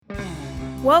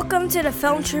Welcome to the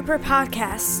Film Trooper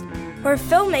Podcast, where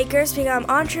filmmakers become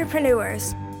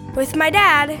entrepreneurs. With my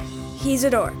dad, he's a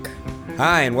dork.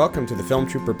 Hi, and welcome to the Film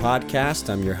Trooper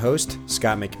Podcast. I'm your host,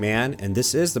 Scott McMahon, and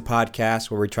this is the podcast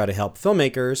where we try to help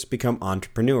filmmakers become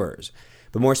entrepreneurs,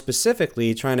 but more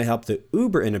specifically, trying to help the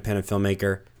uber independent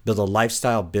filmmaker build a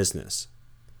lifestyle business.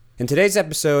 And today's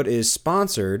episode is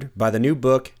sponsored by the new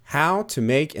book, How to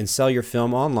Make and Sell Your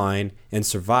Film Online and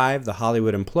Survive the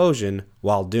Hollywood Implosion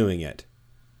While Doing It.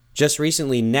 Just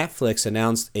recently, Netflix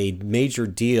announced a major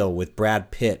deal with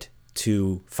Brad Pitt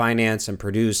to finance and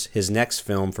produce his next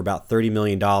film for about $30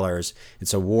 million.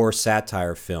 It's a war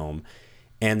satire film.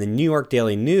 And the New York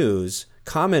Daily News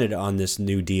commented on this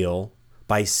new deal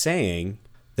by saying,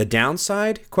 the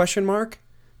downside, ?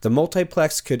 The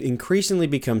multiplex could increasingly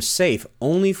become safe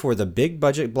only for the big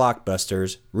budget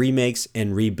blockbusters, remakes,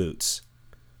 and reboots.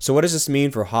 So what does this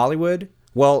mean for Hollywood?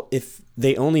 Well, if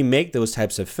they only make those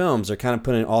types of films, they're kind of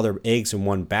putting all their eggs in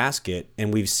one basket,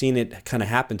 and we've seen it kind of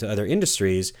happen to other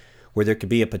industries where there could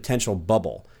be a potential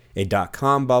bubble, a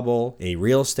 .com bubble, a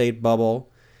real estate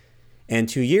bubble. And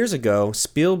 2 years ago,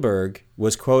 Spielberg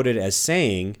was quoted as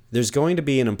saying, there's going to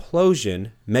be an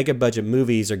implosion, mega budget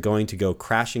movies are going to go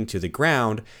crashing to the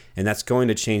ground, and that's going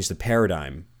to change the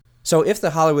paradigm. So if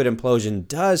the Hollywood implosion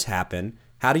does happen,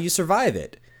 how do you survive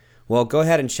it? Well, go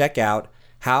ahead and check out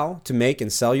How to Make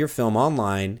and Sell Your Film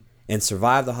Online and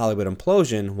Survive the Hollywood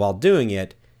Implosion While Doing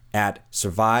It at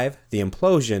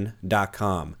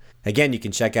survivetheimplosion.com. Again, you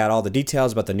can check out all the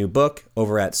details about the new book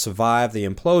over at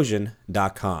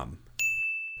survivetheimplosion.com.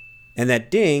 And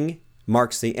that ding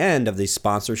marks the end of the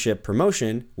sponsorship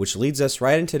promotion, which leads us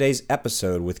right in today's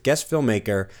episode with guest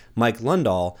filmmaker Mike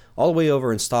Lundahl, all the way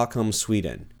over in Stockholm,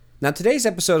 Sweden. Now, today's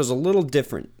episode is a little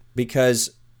different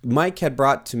because Mike had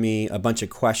brought to me a bunch of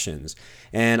questions,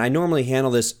 and I normally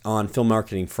handle this on Film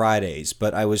Marketing Fridays,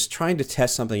 but I was trying to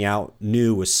test something out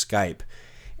new with Skype.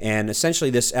 And essentially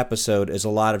this episode is a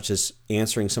lot of just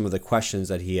answering some of the questions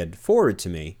that he had forwarded to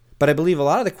me. But I believe a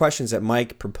lot of the questions that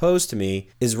Mike proposed to me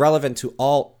is relevant to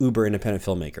all uber independent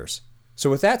filmmakers.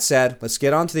 So with that said, let's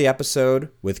get on to the episode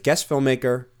with guest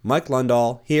filmmaker Mike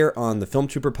Lundahl here on the Film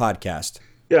Trooper Podcast.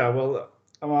 Yeah, well,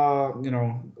 I'm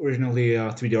originally a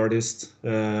 3D artist.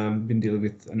 Been dealing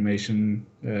with animation,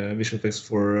 visual effects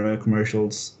for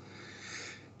commercials.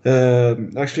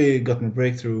 Actually got my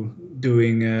breakthrough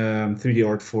doing 3D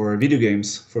art for video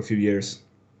games for a few years.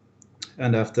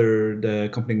 And after the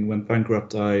company went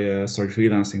bankrupt, I started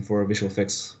freelancing for visual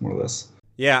effects, more or less.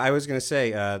 Yeah, I was going to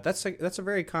say, that's a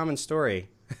very common story.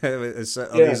 These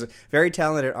very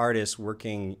talented artists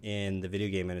working in the video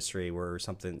game industry where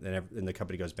something, and the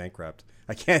company goes bankrupt.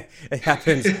 It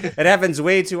happens. It happens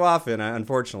way too often,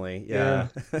 unfortunately. Yeah.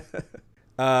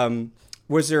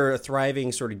 Was there a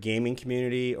thriving sort of gaming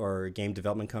community or game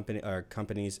development company or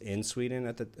companies in Sweden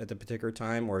at the particular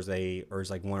time, or is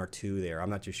like one or two there? I'm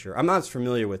not too sure. I'm not as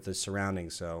familiar with the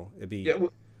surroundings, so it'd be. Yeah,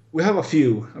 we have a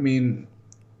few. I mean,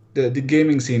 the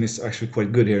gaming scene is actually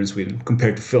quite good here in Sweden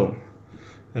compared to film.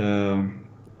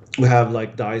 We have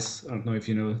like DICE. I don't know if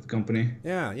you know the company.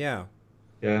 Yeah.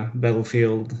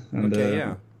 Battlefield and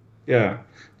okay, they're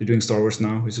doing Star Wars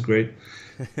now, which is great.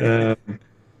 That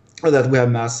we have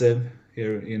Massive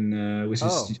here in which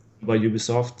is by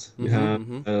Ubisoft. We have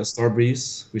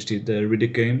Starbreeze, which did the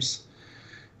Riddick games,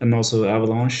 and also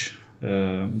Avalanche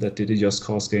that did the Just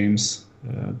Cause games.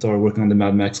 They are working on the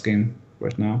Mad Max game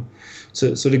right now.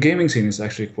 So the gaming scene is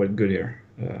actually quite good here.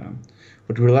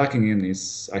 What we're lacking in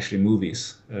is actually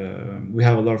movies. We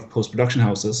have a lot of post-production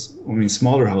houses,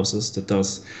 smaller houses that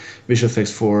does visual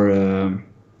effects for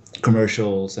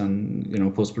commercials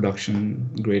and post-production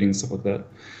grading and stuff like that.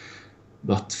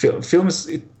 But film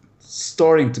is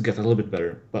starting to get a little bit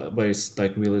better, but it's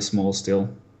like really small still.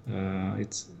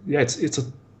 It's a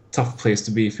tough place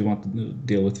to be if you want to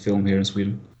deal with film here in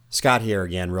Sweden. Scott here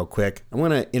again, real quick. I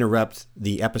want to interrupt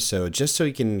the episode just so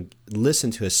you can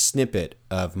listen to a snippet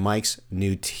of Mike's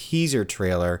new teaser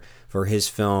trailer for his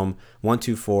film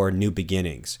 124 New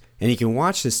Beginnings. And you can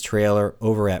watch this trailer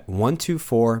over at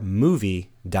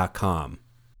 124movie.com.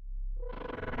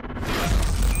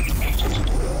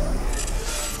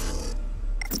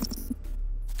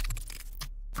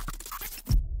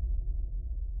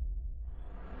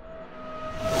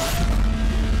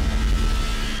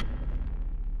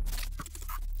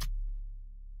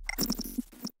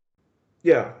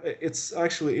 Yeah, it's a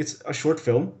short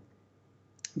film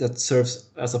that serves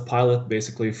as a pilot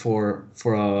basically for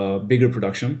a bigger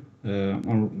production.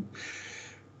 When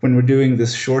we're doing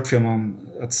this short film, I'm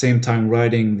at the same time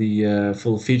writing the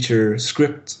full feature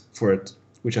script for it,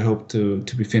 which I hope to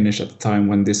be finished at the time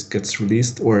when this gets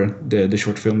released, or the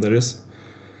short film that is.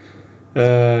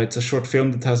 It's a short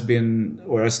film that has been,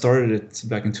 or I started it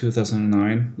back in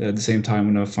 2009, at the same time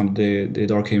when I founded the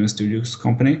Dark Haven Studios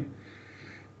company.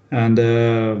 And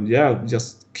yeah,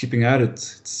 just keeping at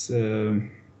it.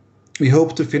 We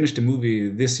hope to finish the movie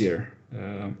this year.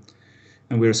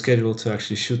 And we're scheduled to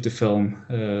actually shoot the film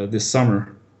this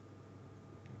summer.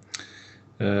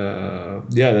 Yeah,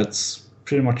 that's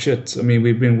pretty much it. I mean,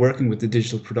 we've been working with the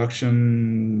digital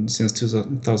production since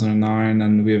 2009,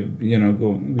 and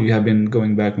we have been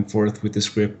going back and forth with the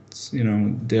scripts.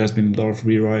 There has been a lot of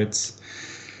rewrites.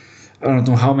 I don't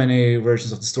know how many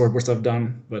versions of the storyboards I've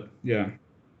done, but yeah.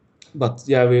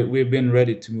 We've been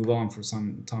ready to move on for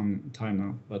some time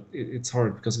now. But it's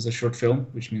hard because it's a short film,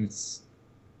 which means it's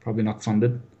probably not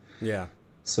funded. Yeah.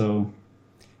 So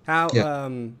how yeah.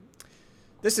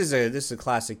 This is a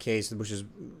classic case, which is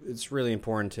it's really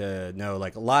important to know.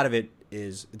 Like a lot of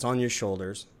it's on your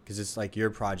shoulders because it's like your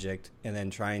project, and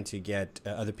then trying to get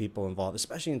other people involved,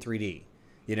 especially in 3D.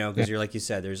 Because you're like you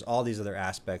said, there's all these other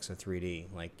aspects of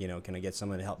 3D. Like can I get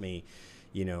someone to help me,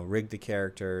 rig the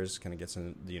characters? Can I get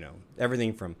some,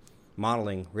 everything from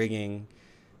modeling, rigging,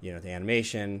 the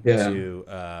animation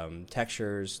to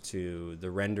textures to the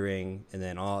rendering, and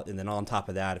then all on top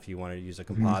of that, if you want to use a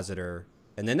compositor.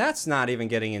 And then that's not even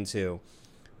getting into,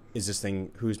 is this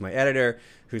thing, who's my editor,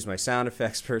 who's my sound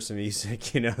effects person, music,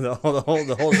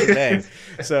 the whole shebang.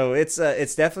 So it's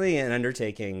definitely an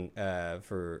undertaking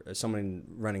for someone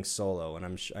running solo,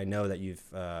 and I know that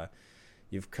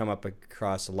you've come up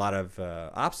across a lot of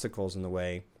obstacles in the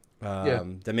way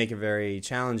that make it very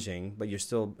challenging, but you're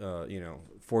still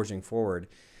forging forward.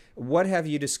 What have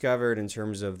you discovered in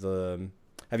terms of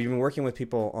have you been working with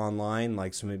people online,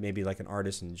 like maybe like an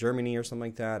artist in Germany or something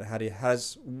like that?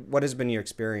 What has been your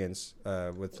experience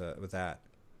with that?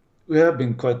 We have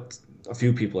been quite a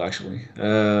few people actually.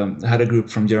 I had a group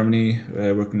from Germany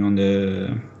working on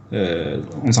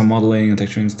some modeling and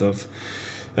texturing stuff.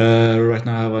 Right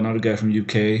now I have another guy from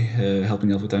UK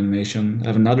helping out with animation. I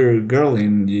have another girl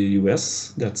in the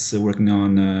US that's working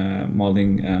on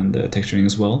modeling and texturing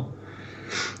as well.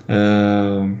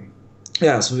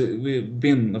 Yeah, so we've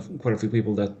been quite a few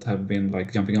people that have been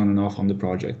like jumping on and off on the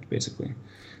project, basically.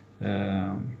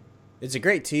 It's a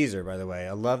great teaser, by the way.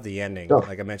 I love the ending. Oh,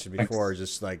 like I mentioned before, thanks.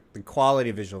 just like the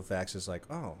quality of visual effects is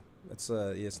like, oh, it's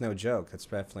no joke. That's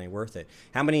definitely worth it.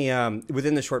 How many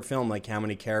within the short film? Like how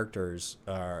many characters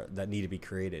that need to be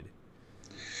created?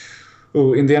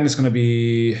 Oh, in the end, it's going to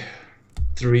be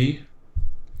 3.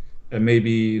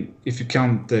 Maybe if you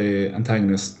count the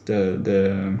antagonist,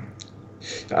 the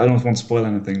I don't want to spoil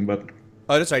anything, but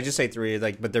Oh, that's right. Just say 3.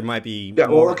 Like, but there might be yeah.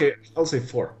 more. Well, okay, I'll say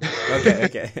 4.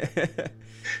 Okay.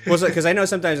 Well, because I know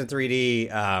sometimes in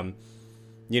 3D,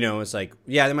 it's like,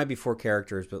 yeah, there might be 4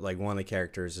 characters, but like one of the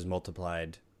characters is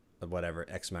multiplied whatever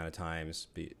X amount of times.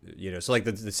 So like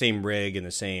the same rig and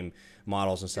the same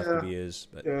models and stuff could be used.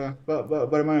 But Yeah,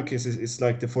 but in my case, it's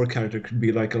like the 4 character could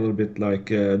be like a little bit like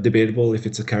debatable if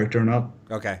it's a character or not.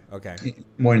 okay.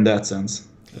 More in that sense.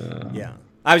 Yeah.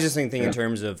 I was just thinking in Yeah.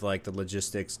 terms of like the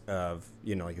logistics of,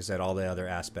 like I said, all the other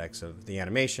aspects of the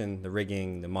animation, the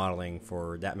rigging, the modeling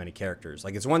for that many characters.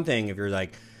 Like it's one thing if you're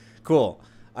like, cool,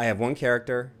 I have one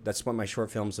character, that's what my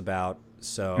short film's about.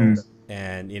 So,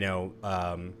 and,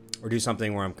 or do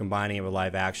something where I'm combining it with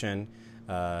live action.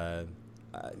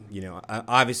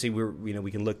 Obviously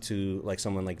we can look to like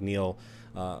someone like Neil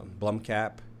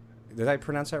Blomkamp. Did I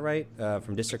pronounce that right?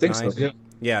 From District I think 9? so. Yeah.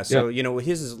 Yeah, so Yeah.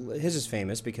 his is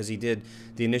famous because he did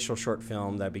the initial short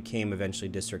film that became eventually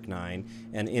District 9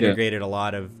 and integrated a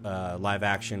lot of live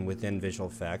action within visual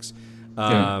effects.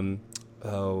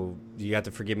 Oh, you have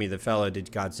to forgive me. The fellow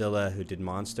did Godzilla, who did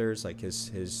Monsters, like his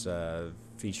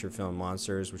feature film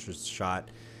Monsters, which was shot,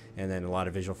 and then a lot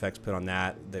of visual effects put on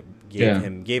that gave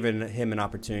him an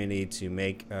opportunity to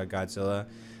make Godzilla.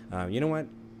 You know what?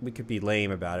 We could be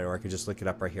lame about it, or I could just look it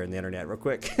up right here on the internet real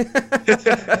quick.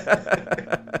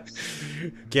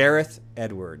 Gareth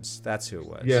Edwards, that's who it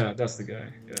was. Yeah, that's the guy.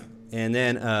 Yeah. And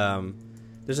then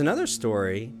there's another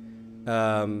story.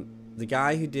 The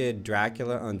guy who did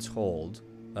Dracula Untold,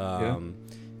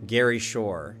 Gary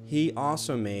Shore, he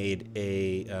also made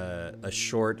a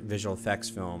short visual effects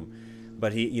film.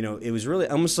 But he, it was really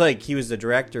almost like he was the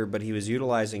director, but he was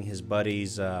utilizing his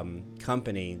buddy's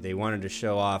company. They wanted to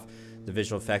show off the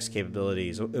visual effects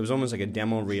capabilities. It was almost like a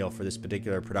demo reel for this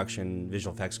particular production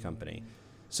visual effects company.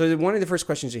 So one of the first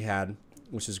questions you had,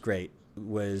 which is great,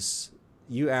 was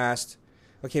you asked,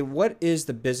 okay, what is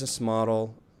the business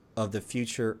model of the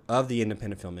future of the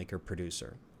independent filmmaker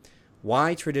producer?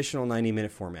 Why traditional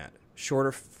 90-minute format?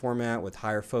 Shorter format with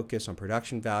higher focus on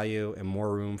production value and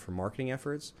more room for marketing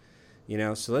efforts?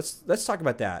 So let's talk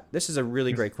about that. This is a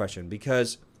really great question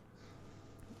because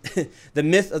the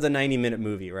myth of the 90-minute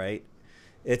movie, right?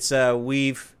 It's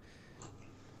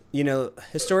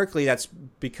historically that's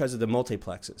because of the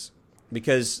multiplexes,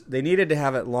 because they needed to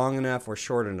have it long enough or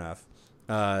short enough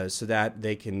so that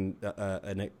they can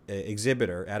an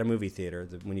exhibitor at a movie theater,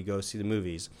 when you go see the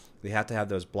movies, they have to have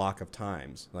those block of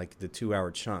times, like the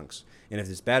 2-hour chunks. And if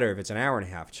it's better, if it's an hour and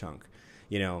a half chunk,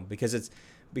 because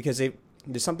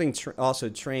there's something also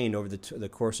trained over the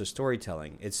course of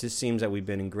storytelling. It just seems that we've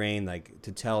been ingrained, like,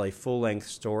 to tell a full-length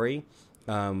story.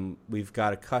 We've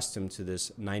got accustomed to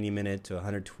this 90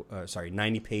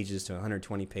 pages to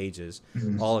 120 pages,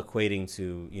 all equating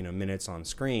to minutes on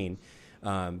screen,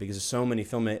 because there's so many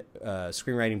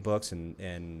screenwriting books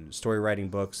and story writing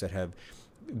books that have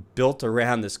built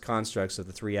around this constructs of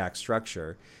the 3-act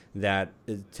structure, that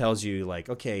it tells you, like,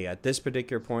 okay, at this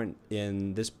particular point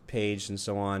in this page and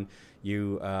so on,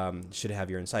 you should have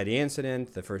your inciting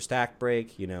incident, the first act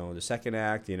break, the second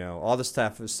act, all this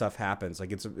stuff happens.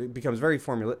 Like, it becomes very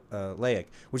formulaic,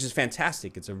 which is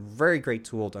fantastic. It's a very great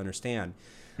tool to understand.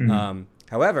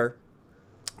 However,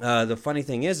 the funny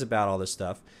thing is about all this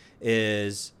stuff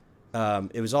is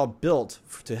it was all built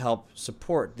to help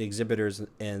support the exhibitors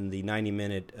in the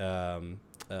 90-minute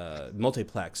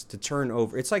multiplex to turn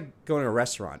over. It's like going to a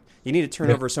restaurant. You need to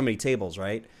turn over so many tables,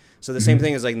 right? So the same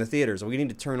thing is like in the theaters. We need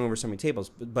to turn over so many tables.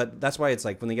 But that's why it's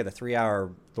like when they get the 3-hour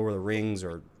Lord of the Rings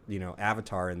or,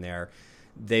 Avatar in there,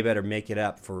 they better make it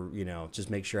up for,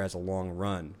 just make sure it has a long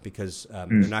run, because they're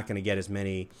not going to get as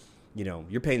many,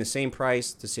 you're paying the same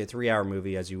price to see a 3-hour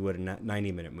movie as you would a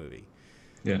 90-minute movie.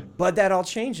 Yeah. But that all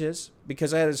changes,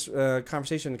 because I had this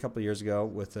conversation a couple of years ago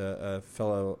with a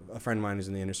friend of mine who's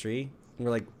in the industry. And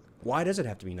we're like, why does it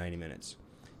have to be 90 minutes?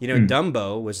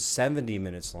 Dumbo was 70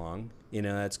 minutes long.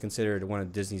 That's considered one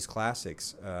of Disney's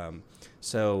classics.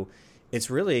 So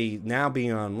it's really, now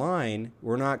being online,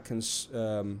 we're not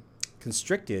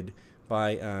constricted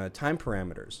by time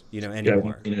parameters,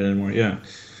 anymore. Yeah.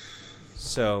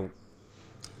 So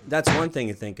that's one thing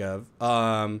to think of.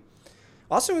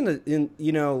 Also,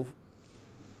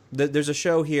 there's a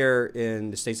show here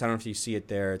in the States. I don't know if you see it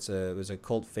there. It was a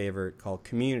cult favorite called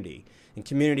Community. And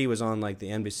Community was on like the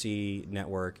NBC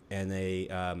network, and they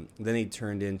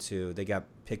got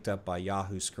picked up by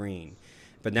Yahoo Screen.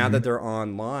 But now that they're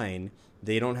online,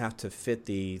 they don't have to fit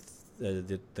the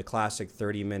classic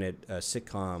 30-minute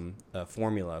sitcom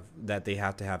formula that they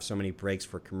have to have so many breaks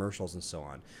for commercials and so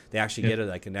on. They actually get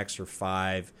like an extra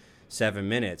 5-7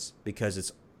 minutes because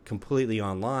it's completely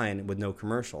online with no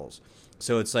commercials.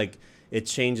 So it's like it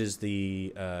changes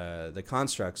the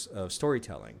constructs of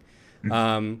storytelling.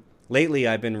 Lately,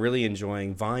 I've been really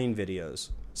enjoying Vine videos,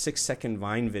 6-second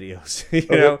Vine videos,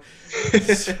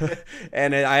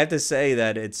 and I have to say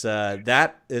that it's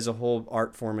that is a whole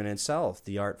art form in itself,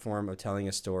 the art form of telling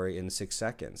a story in 6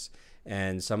 seconds.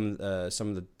 And some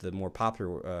of the more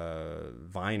popular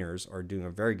Viners are doing a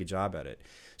very good job at it.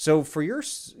 So for your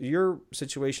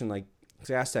situation, like,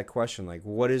 to ask that question, like,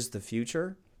 what is the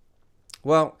future?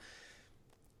 Well,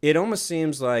 it almost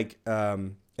seems like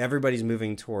everybody's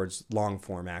moving towards long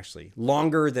form, actually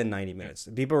longer than 90 minutes.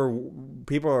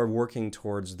 People are working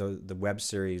towards the web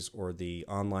series or the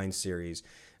online series,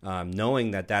 knowing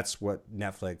that that's what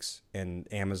Netflix and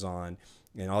Amazon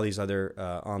and all these other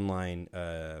online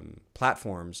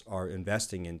platforms are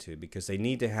investing into, because they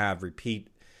need to have repeat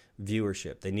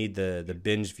viewership. They need the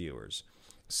binge viewers.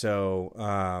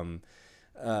 So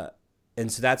and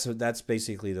so that's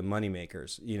basically the money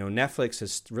makers. Netflix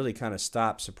has really kind of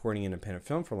stopped supporting independent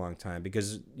film for a long time,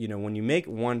 because when you make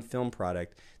one film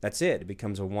product, that's it. It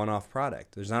becomes a one-off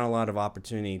product. There's not a lot of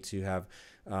opportunity to have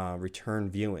return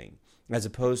viewing, as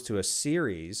opposed to a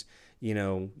series.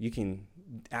 You can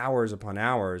hours upon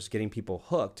hours getting people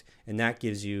hooked, and that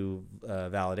gives you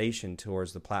validation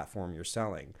towards the platform you're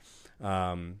selling.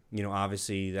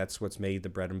 Obviously that's what's made the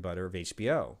bread and butter of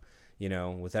HBO.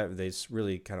 With that, they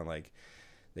really kind of like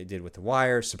they did with The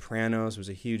Wire. Sopranos was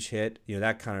a huge hit.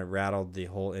 That kind of rattled the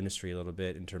whole industry a little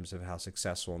bit in terms of how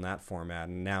successful in that format.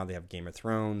 And now they have Game of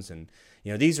Thrones, and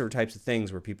these are types of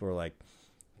things where people are like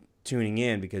tuning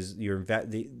in because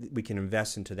we can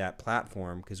invest into that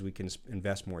platform because we can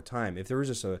invest more time. If there was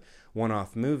just a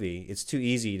one-off movie, it's too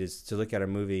easy to look at a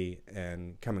movie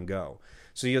and come and go.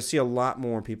 So you'll see a lot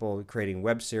more people creating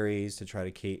web series to try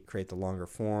to create the longer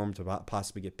form to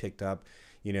possibly get picked up,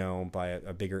 by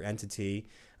a bigger entity.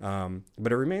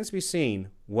 But it remains to be seen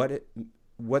what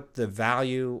the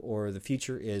value or the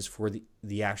future is for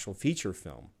the actual feature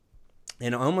film.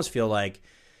 And I almost feel like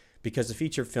because the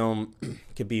feature film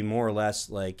could be more or less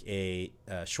like a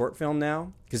short film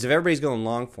now. Because if everybody's going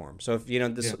long form, so if you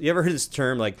ever heard this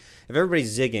term, like if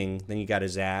everybody's zigging, then you got to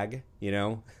zag.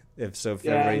 If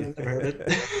everybody I've never heard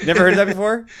it. never heard that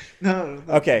before. No.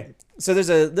 Okay, so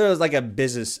there's like a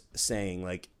business saying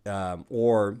like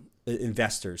or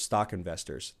investors, stock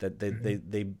investors that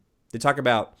they talk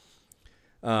about.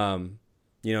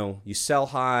 You sell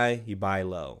high, you buy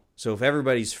low. So if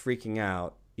everybody's freaking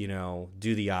out,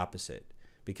 do the opposite,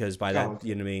 because by that,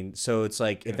 you know what I mean? So it's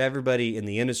like if everybody in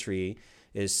the industry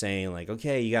is saying like,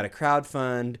 okay, you got to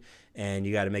crowdfund and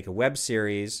you got to make a web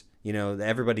series,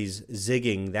 everybody's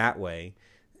zigging that way.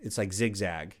 It's like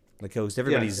zigzag. Like,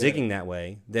 everybody's zigging that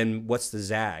way, then what's the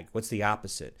zag? What's the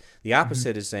opposite? The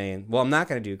opposite is saying, well, I'm not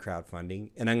going to do crowdfunding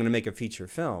and I'm going to make a feature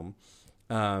film.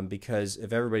 Because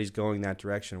if everybody's going that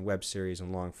direction, web series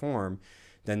and long form,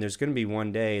 then there's going to be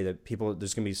one day that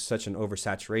there's going to be such an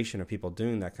oversaturation of people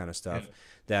doing that kind of stuff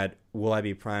that will I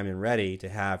be primed and ready to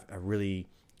have a really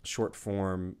short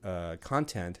form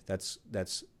content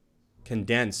that's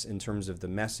condensed in terms of the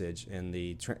message and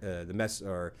the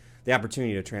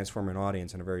opportunity to transform an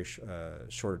audience in a very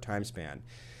shorter time span.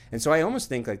 And so I almost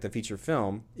think like the feature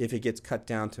film, if it gets cut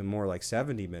down to more like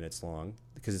 70 minutes long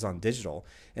because it's on digital,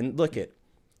 and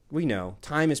we know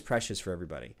time is precious for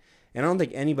everybody. And I don't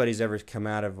think anybody's ever come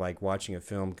out of like watching a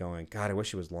film going, God, I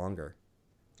wish it was longer.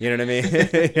 You know what I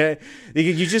mean?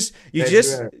 you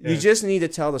just need to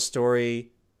tell the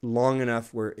story long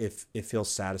enough where it feels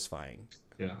satisfying.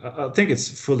 Yeah, I think it's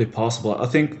fully possible. I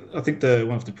think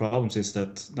one of the problems is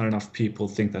that not enough people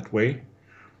think that way.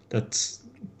 That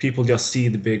people just see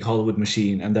the big Hollywood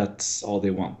machine and that's all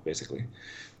they want, basically.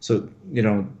 So,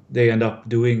 they end up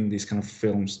doing these kind of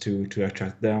films to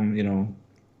attract them,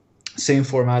 same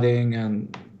formatting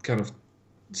and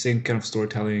same kind of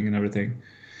storytelling and everything.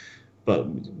 But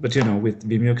with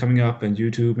Vimeo coming up and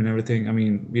YouTube and everything, I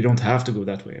mean, we don't have to go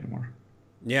that way anymore.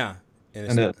 Yeah.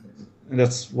 And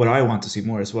that's what I want to see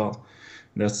more as well.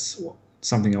 That's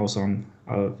something also I'm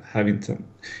having to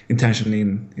intentionally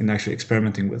in actually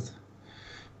experimenting with.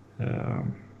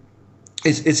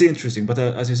 It's interesting, but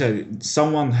as you said,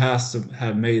 someone has to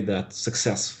have made that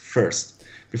success first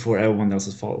before everyone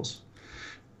else follows.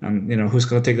 And who's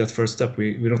going to take that first step?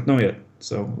 We don't know yet,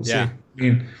 so we'll see. I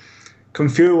mean, Kung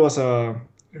Fu was a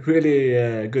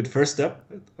really good first step,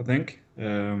 I think. I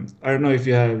don't know if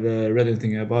you have read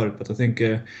anything about it, but I think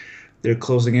they're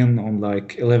closing in on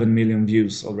like 11 million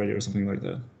views already or something like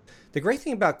that. The great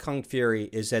thing about Kung Fury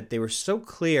is that they were so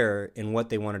clear in what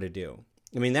they wanted to do.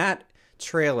 I mean, that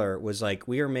trailer was like,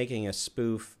 we are making a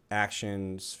spoof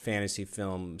action fantasy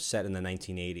film set in the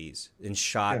 1980s and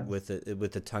shot with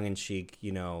the tongue-in-cheek,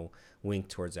 wink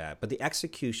towards that. But the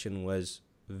execution was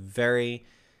very,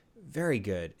 very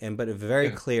good, but very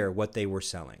clear what they were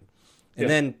selling. And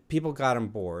then people got on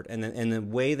board, and the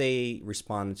way they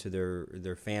responded to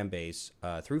their fan base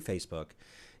through Facebook,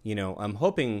 I'm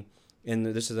hoping, and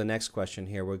this is the next question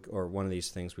here, or one of these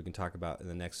things we can talk about in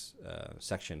the next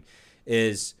section,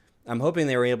 is I'm hoping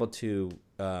they were able to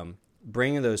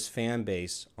bring those fan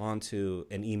base onto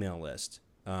an email list.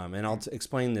 And I'll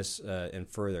explain this in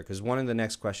further, because one of the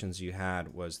next questions you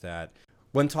had was that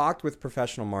when talked with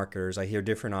professional marketers, I hear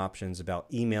different options about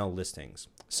email listings.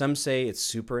 Some say it's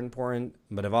super important,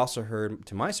 but I've also heard,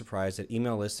 to my surprise, that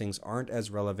email listings aren't as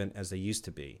relevant as they used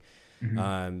to be.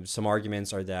 Mm-hmm. Some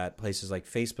arguments are that places like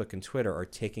Facebook and Twitter are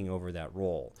taking over that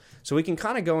role. So we can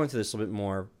kind of go into this a little bit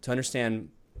more to understand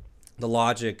the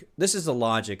logic. This is the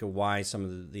logic of why some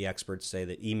of the experts say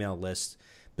that email lists,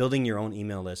 building your own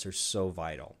email lists, are so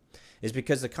vital. Is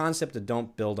because the concept of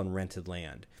don't build on rented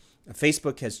land.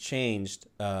 Facebook has changed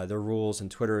their rules,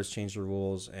 and Twitter has changed the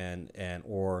rules, and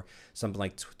or something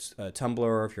like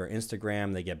Tumblr. If you're on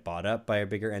Instagram, they get bought up by a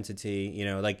bigger entity. You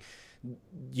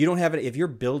don't have it. If you're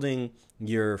building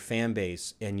your fan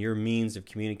base and your means of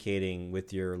communicating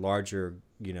with your larger,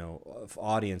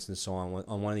 audience and so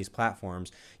on one of these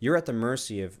platforms, you're at the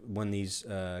mercy of when these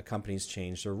companies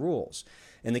change their rules.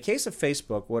 In the case of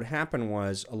Facebook, what happened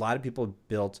was a lot of people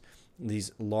built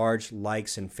these large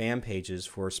likes and fan pages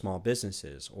for small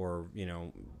businesses or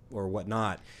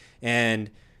whatnot,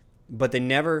 but they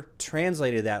never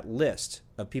translated that list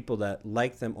of people that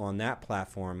like them on that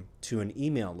platform to an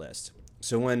email list.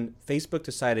 So when Facebook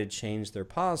decided to change their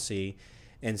policy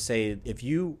and say, if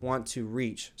you want to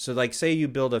reach, so like say you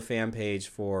build a fan page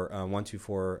for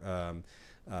 124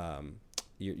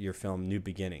 your film New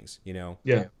Beginnings,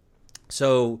 Yeah.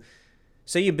 So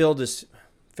say you build this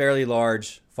fairly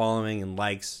large following and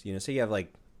likes, say you have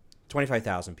like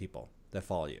 25,000 people that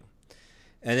follow you.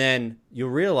 And then you'll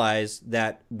realize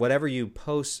that whatever you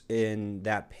post in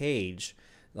that page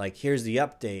like here's the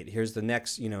update, here's the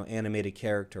next, animated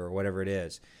character or whatever it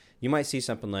is. You might see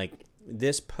something like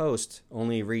this post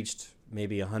only reached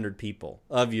maybe 100 people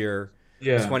of your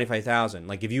 25,000.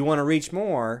 Like if you want to reach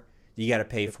more, you got to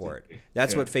pay for it.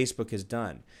 That's what Facebook has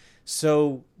done.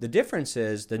 So the difference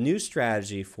is the new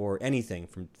strategy for anything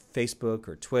from Facebook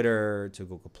or Twitter to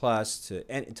Google Plus to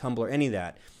Tumblr, any of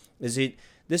that,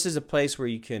 this is a place where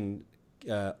you can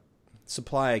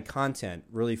supply content,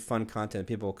 really fun content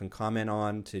people can comment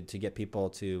on to get people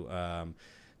to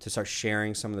start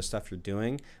sharing some of the stuff you're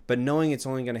doing, but knowing it's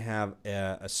only going to have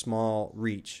a small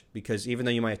reach, because even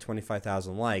though you might have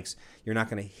 25,000 likes, you're not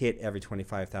going to hit every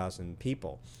 25,000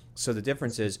 people. So the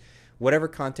difference is whatever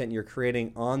content you're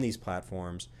creating on these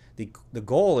platforms, the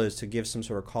goal is to give some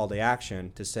sort of call to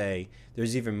action to say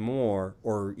there's even more,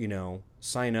 or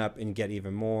sign up and get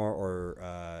even more,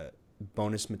 or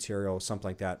bonus material, something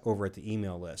like that, over at the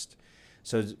email list.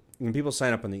 So when people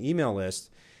sign up on the email list,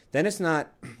 then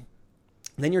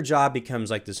then your job becomes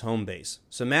like this home base.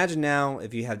 So imagine now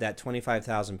if you have that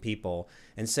 25,000 people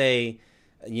and say,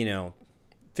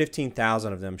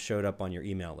 15,000 of them showed up on your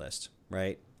email list,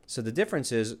 right? So the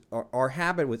difference is our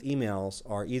habit with emails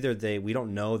are either we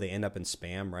don't know, they end up in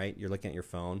spam, right? You're looking at your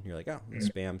phone, you're like, oh, it's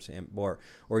spam, or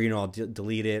I'll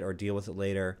delete it or deal with it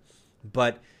later.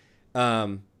 But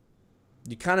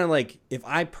you kind of like, if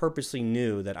I purposely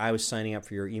knew that I was signing up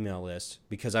for your email list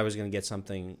because I was going to get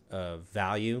something of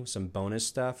value, some bonus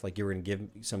stuff, like you were going to give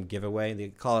some giveaway. They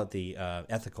call it the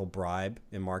ethical bribe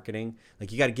in marketing.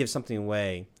 Like you got to give something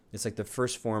away. It's like the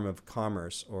first form of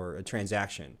commerce or a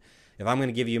transaction. If I'm going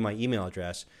to give you my email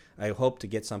address, I hope to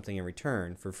get something in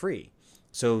return for free.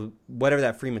 So whatever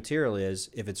that free material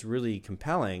is, if it's really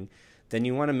compelling, then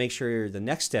you want to make sure the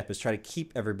next step is try to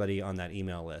keep everybody on that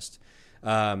email list.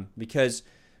 Because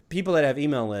people that have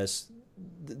email lists,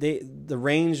 the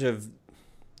range of,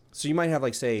 so you might have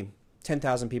like say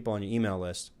 10,000 people on your email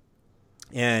list,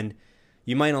 and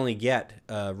you might only get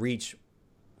reach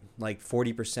like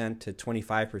 40% to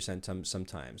 25%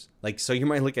 sometimes. Like, so you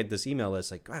might look at this email list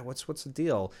like, wow, what's the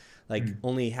deal? Like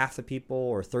only half the people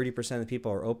or 30% of the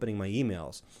people are opening my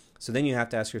emails. So then you have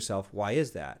to ask yourself, why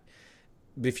is that?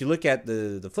 But if you look at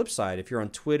the flip side, if you're on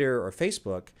Twitter or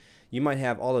Facebook, you might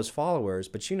have all those followers,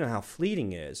 but you know how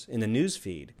fleeting it is in the news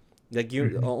feed. Like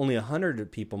only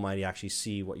 100 people might actually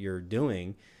see what you're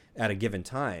doing at a given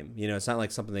time. It's not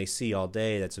like something they see all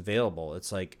day that's available.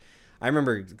 It's like, I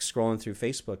remember scrolling through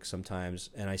Facebook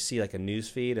sometimes, and I see like a news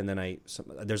feed, and then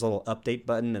there's a little update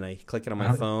button, and I click it on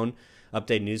my phone,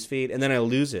 update news feed, and then I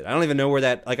lose it. I don't even know where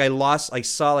that, like I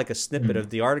saw like a snippet of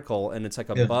the article, and it's like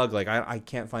a bug. Like I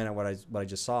can't find out what I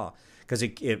just saw, because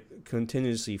it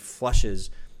continuously flushes,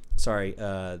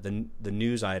 the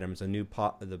news items,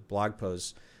 the blog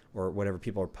posts or whatever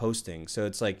people are posting. So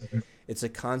it's like, it's a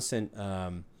constant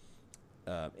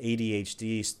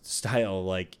ADHD style,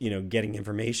 like, getting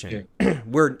information.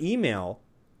 Where an email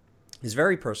is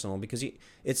very personal, because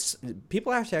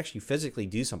people have to actually physically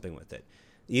do something with it.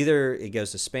 Either it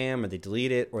goes to spam, or they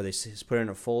delete it, or they put it in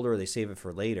a folder, or they save it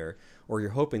for later, or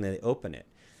you're hoping that they open it.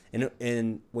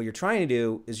 And what you're trying to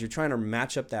do is you're trying to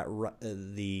match up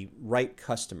the right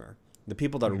customer, the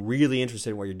people that are really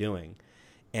interested in what you're doing,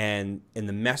 and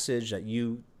the message that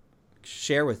you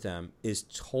share with them is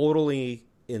totally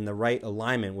in the right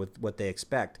alignment with what they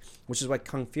expect, which is why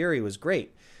Kung Fury was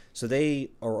great. So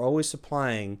they are always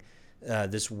supplying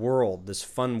this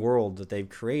fun world that they've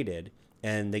created,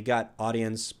 and they got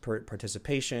audience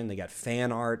participation, they got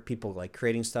fan art, people like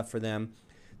creating stuff for them.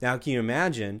 Now, can you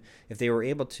imagine if they were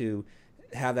able to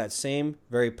have that same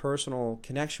very personal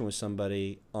connection with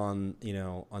somebody on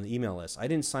the email list? I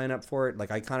didn't sign up for it.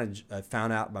 Like, I kind of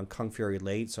found out about Kung Fury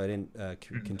late, so I didn't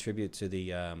contribute to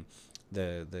the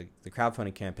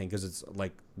crowdfunding campaign, because it's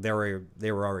like they were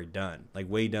already done, like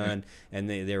way done, and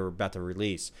they were about to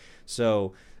release.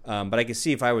 So, but I could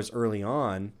see if I was early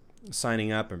on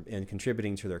signing up and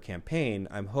contributing to their campaign,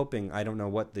 I'm hoping, I don't know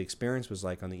what the experience was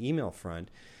like on the email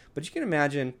front, but you can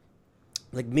imagine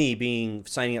like me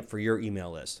signing up for your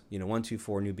email list,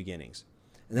 124 New Beginnings.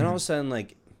 And then all of a sudden,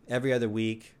 like every other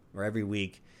week or every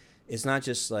week, it's not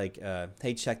just like,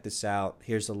 hey, check this out,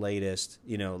 here's the latest,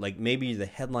 like maybe the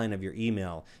headline of your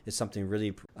email is something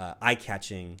really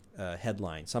eye-catching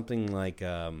headline, something like,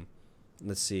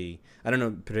 let's see, I don't know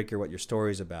in particular what your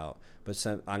story is about, but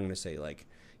I'm going to say like,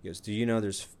 do you know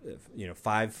there's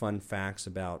 5 fun facts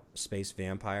about space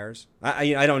vampires?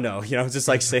 I don't know, it's just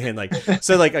like saying like,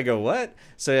 so like I go, what?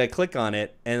 So I click on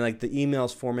it, and like the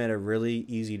email's formatted really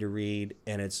easy to read,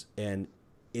 and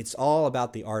it's all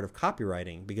about the art of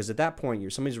copywriting, because at that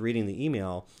point somebody's reading the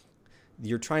email,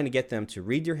 you're trying to get them to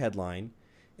read your headline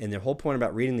And the whole point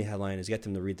about reading the headline is get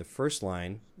them to read the first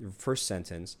line, the first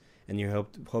sentence, and you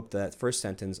hope that first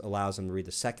sentence allows them to read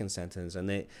the second sentence. And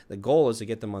the goal is to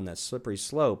get them on that slippery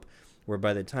slope where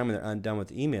by the time they're done with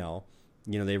the email,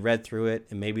 they read through it,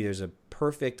 and maybe there's a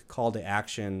perfect call to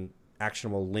action,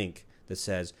 actionable link that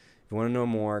says, if you want to know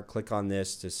more, click on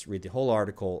this to read the whole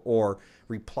article, or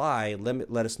reply,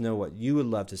 let us know what you would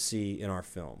love to see in our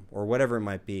film, or whatever it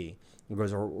might be.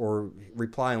 Or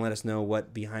reply and let us know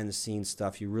what behind the scenes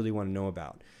stuff you really want to know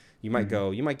about. You might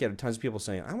get tons of people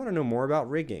saying, I want to know more about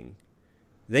rigging.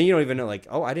 Then you don't even know, like,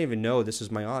 oh, I didn't even know this is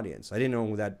my audience. I didn't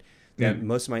know that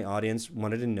most of my audience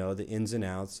wanted to know the ins and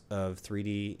outs of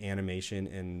 3D animation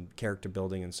and character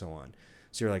building and so on.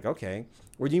 So you're like, okay.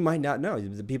 Or you might not know.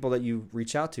 The people that you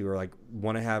reach out to are like,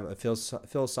 want to have a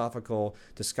philosophical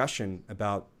discussion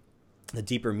about the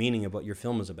deeper meaning of what your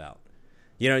film is about.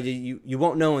 You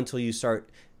won't know until you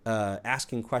start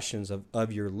asking questions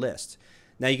of your list.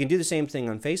 Now, you can do the same thing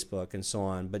on Facebook and so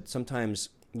on, but sometimes,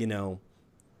 to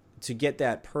get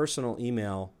that personal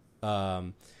email,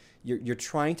 you're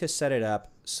trying to set it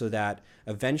up so that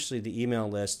eventually the email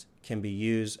list can be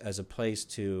used as a place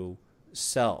to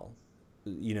sell,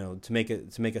 to make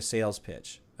a sales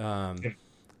pitch.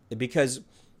 Because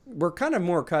we're kind of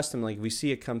more accustomed, like we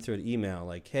see it come through an email,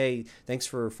 like, hey, thanks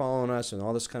for following us and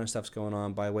all this kind of stuff's going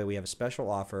on. By the way, we have a special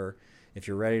offer. If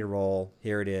you're ready to roll,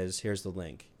 here it is. Here's the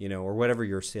link, or whatever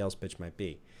your sales pitch might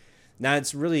be. Now,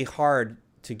 it's really hard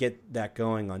to get that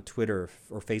going on Twitter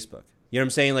or Facebook. You know what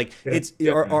I'm saying? Like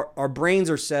our brains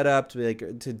are set up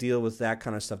to deal with that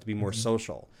kind of stuff, to be more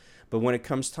social. But when it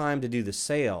comes time to do the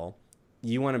sale,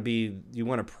 you want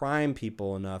to prime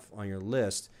people enough on your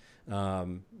list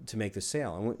to make the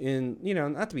sale. And you're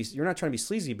not trying to be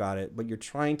sleazy about it, but you're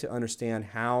trying to understand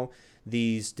how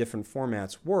these different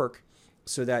formats work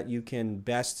so that you can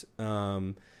best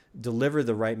deliver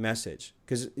the right message.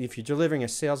 Because if you're delivering a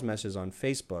sales message on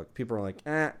Facebook, people are like,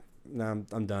 no,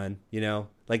 I'm done.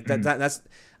 Like that's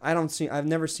I've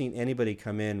never seen anybody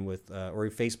come in with or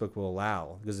Facebook will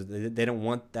allow, because they don't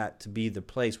want that to be the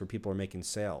place where people are making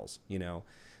sales.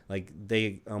 Like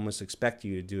they almost expect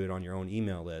you to do it on your own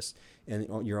email list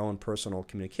and your own personal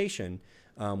communication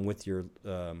with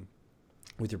the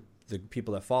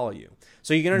people that follow you.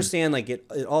 So you can understand like it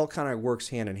all kind of works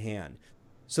hand in hand.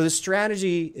 So the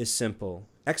strategy is simple.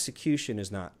 Execution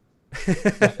is not. You know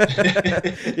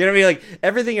what I mean? Like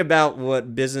everything about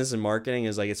what business and marketing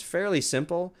is, like, it's fairly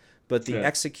simple, but the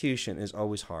execution is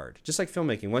always hard. Just like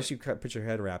filmmaking. Once you put your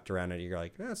head wrapped around it, you're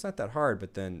like, it's not that hard,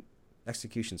 but then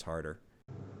execution's harder.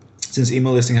 Since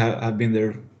email listing have been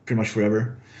there pretty much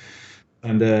forever,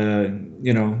 and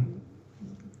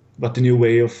but the new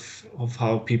way of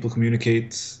how people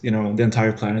communicate, the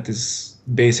entire planet is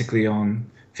basically on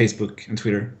Facebook and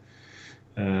Twitter.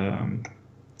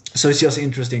 So it's just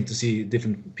interesting to see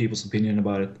different people's opinion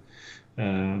about it.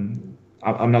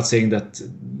 I'm not saying that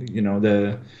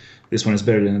this one is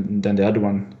better than the other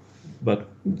one, but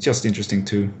it's just interesting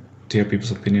to hear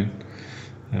people's opinion,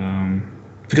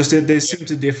 because they seem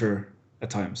to differ at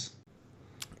times.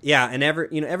 Yeah, and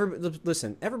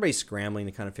everybody's scrambling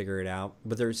to kind of figure it out,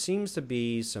 but there seems to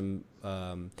be some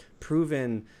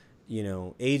proven,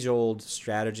 age-old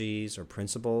strategies or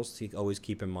principles to always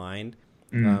keep in mind.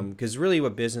 Because really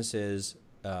what business is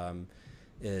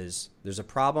there's a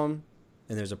problem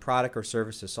and there's a product or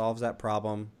service that solves that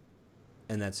problem,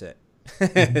 and that's it.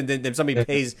 And then somebody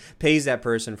pays that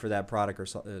person for that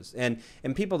product and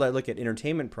people that look at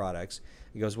entertainment products,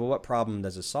 it goes, well, what problem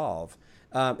does it solve?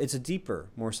 It's a deeper,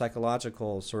 more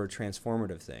psychological, sort of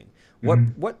transformative thing.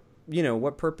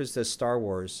 What purpose does Star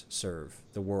Wars serve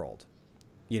the world?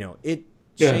 It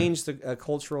changed the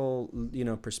cultural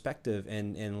perspective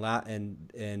and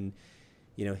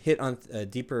hit on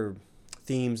deeper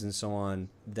themes and so on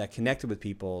that connected with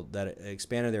people, that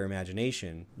expanded their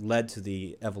imagination, led to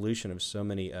the evolution of so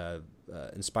many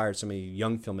inspired so many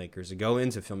young filmmakers to go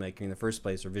into filmmaking in the first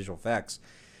place, or visual effects.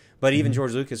 But even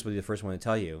George Lucas was the first one to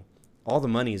tell you all the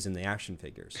money is in the action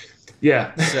figures.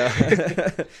 Yeah.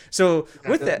 So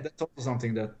with that's also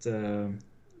something that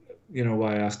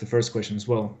why I asked the first question as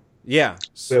well. Yeah.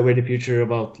 So where the future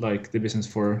about like the business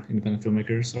for independent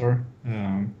filmmakers are.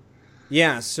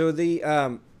 Yeah.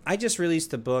 So I just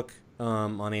released a book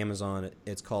on Amazon.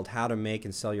 It's called How to Make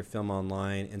and Sell Your Film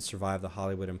Online and Survive the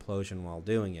Hollywood Implosion While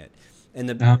Doing It. And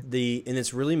and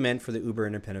it's really meant for the uber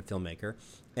independent filmmaker.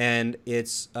 And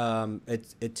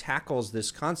it tackles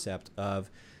this concept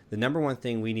of the number one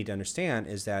thing we need to understand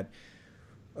is that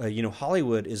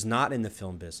Hollywood is not in the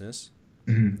film business.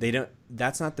 Mm-hmm.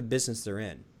 That's not the business they're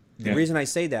in. The reason I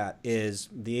say that is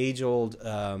the age-old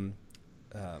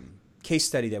case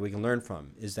study that we can learn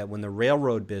from is that when the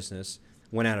railroad business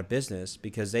went out of business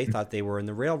because they thought they were in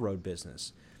the railroad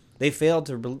business, they failed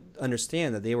to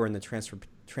understand that they were in the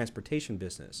transportation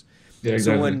business. Yeah,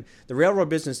 exactly. So when the railroad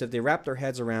business, if they wrap their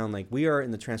heads around like we are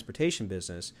in the transportation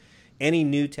business, any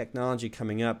new technology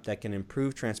coming up that can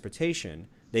improve transportation,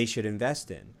 they should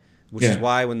invest in. Which is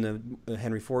why when the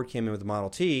Henry Ford came in with the Model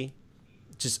T,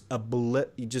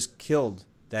 you just killed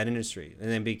that industry,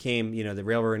 and then became, the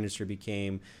railroad industry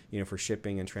became, for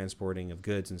shipping and transporting of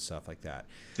goods and stuff like that.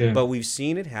 Yeah. But we've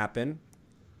seen it happen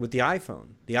with the iPhone.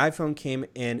 The iPhone came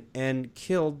in and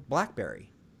killed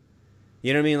BlackBerry.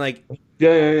 You know what I mean? Like,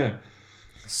 yeah.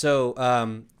 So,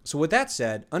 so with that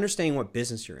said, understanding what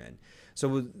business you're in. So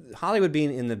with Hollywood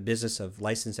being in the business of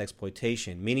license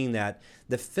exploitation, meaning that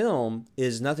the film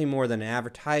is nothing more than an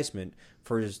advertisement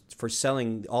for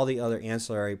selling all the other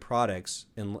ancillary products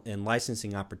and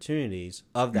licensing opportunities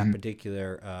of that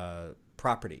particular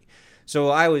property. So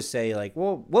I always say, like,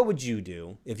 well, what would you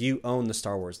do if you own the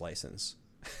Star Wars license?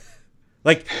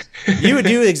 Like, you would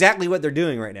do exactly what they're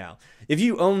doing right now. If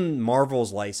you own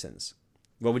Marvel's license,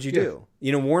 what would you do?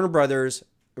 Warner Brothers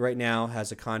right now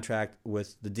has a contract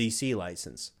with the DC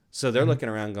license. So they're looking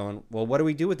around going, well, what do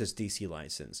we do with this DC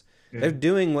license? Yeah. They're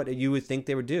doing what you would think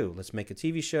they would do. Let's make a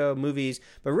TV show, movies.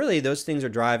 But really, those things are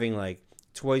driving like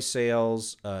toy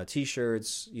sales,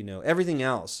 T-shirts, everything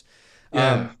else.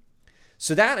 Yeah.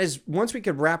 So that is, once we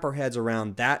could wrap our heads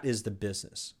around, that is the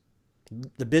business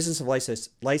of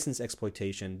license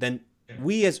exploitation, then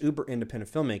we as uber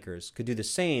independent filmmakers could do the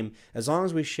same as long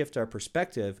as we shift our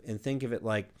perspective and think of it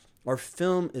like our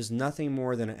film is nothing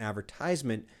more than an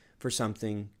advertisement for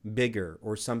something bigger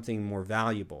or something more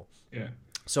valuable. Yeah.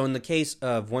 So in the case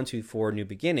of 124 New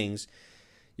Beginnings,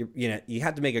 you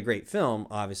have to make a great film,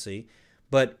 obviously,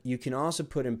 but you can also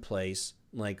put in place,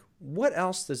 like, what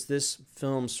else does this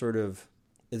film sort of,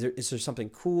 is there something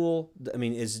cool? I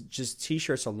mean, is it just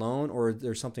T-shirts alone, or is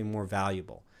there something more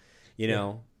valuable?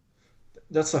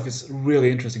 That stuff is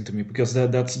really interesting to me because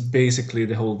that's basically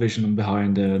the whole vision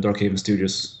behind Dark Haven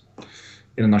Studios.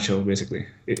 In a nutshell, basically,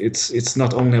 it's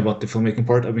not only about the filmmaking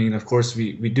part. I mean, of course,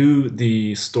 we do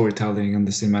the storytelling and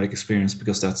the cinematic experience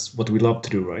because that's what we love to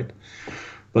do, right?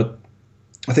 But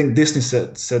I think Disney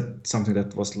said something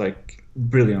that was like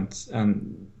brilliant,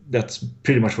 and that's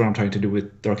pretty much what I'm trying to do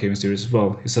with Dark Haven Studios as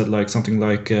well. He said like something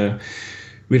like,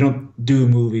 "We don't do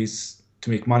movies to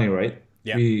make money, right?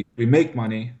 Yeah. We make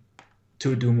money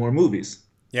to do more movies."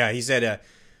 Yeah, he said,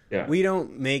 "We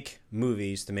don't make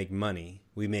movies to make money.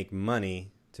 We make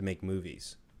money to make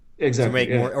movies." Exactly.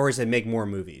 To make more, or is it make more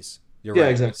movies? You're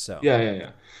right. Exactly. So yeah.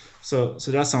 So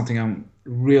that's something I'm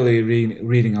really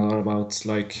reading a lot about,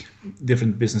 like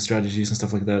different business strategies and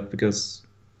stuff like that, because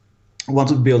I want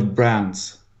to build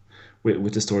brands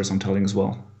with the stories I'm telling as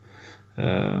well.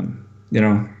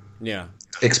 Yeah.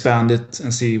 Expand it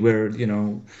and see where,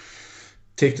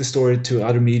 take the story to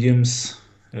other mediums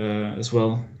as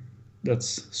well.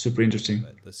 That's super interesting.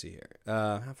 Let's see here.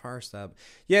 How far established?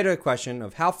 You had a question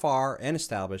of how far and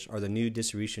established are the new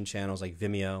distribution channels like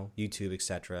Vimeo, YouTube,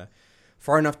 etc.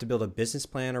 Far enough to build a business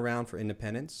plan around for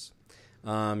independence?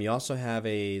 You also have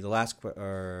the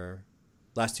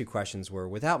last two questions were,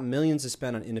 without millions to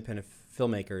spend on independent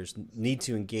filmmakers need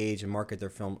to engage and market their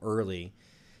film early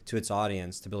to its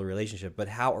audience to build a relationship, but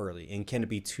how early, and can it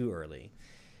be too early?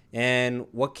 And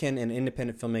what can an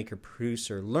independent filmmaker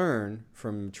producer learn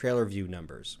from trailer view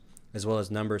numbers, as well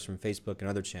as numbers from Facebook and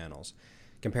other channels,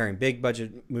 comparing big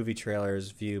budget movie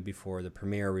trailers viewed before the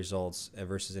premiere results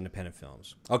versus independent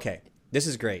films? Okay, this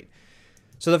is great.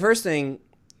 So the first thing,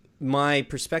 my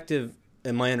perspective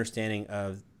and my understanding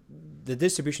of the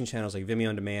distribution channels like Vimeo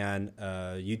On Demand,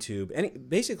 YouTube,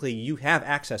 basically you have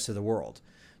access to the world.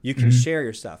 You can share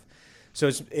your stuff. So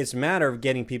it's a matter of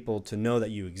getting people to know that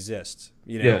you exist.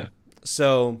 Yeah.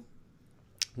 So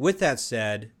with that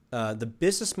said, the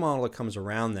business model that comes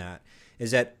around that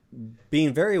is that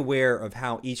being very aware of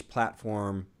how each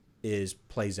platform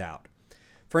plays out.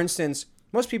 For instance,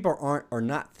 most people are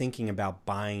not thinking about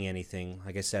buying anything,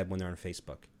 like I said, when they're on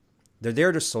Facebook. They're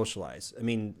there to socialize. I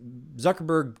mean,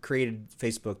 Zuckerberg created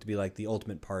Facebook to be like the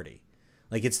ultimate party.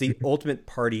 Like, it's the ultimate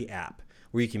party app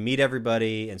where you can meet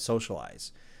everybody and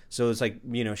socialize. So it's like,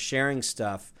 sharing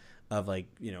stuff of like,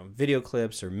 video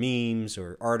clips or memes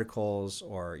or articles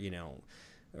or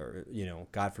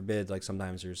God forbid, like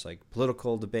sometimes there's like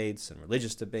political debates and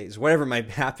religious debates, whatever might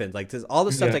happen. Like all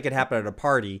the stuff that could happen at a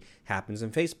party happens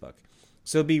in Facebook.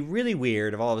 So it'd be really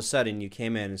weird if all of a sudden you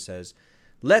came in and says,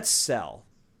 let's sell.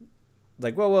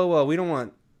 Like, whoa, we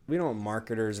don't want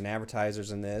marketers and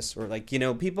advertisers in this, or like, you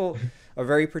know, people are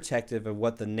very protective of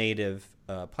what the native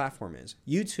platform is.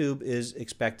 YouTube is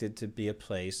expected to be a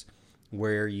place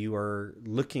where you are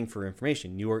looking for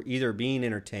information. You are either being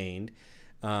entertained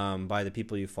by the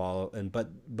people you follow, but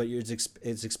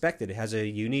it's expected. It has a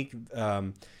unique,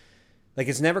 like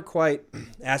it's never quite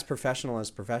as professional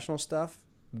stuff,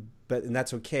 and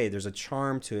that's okay. There's a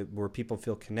charm to it where people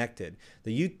feel connected.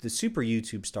 The super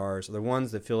YouTube stars are the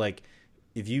ones that feel like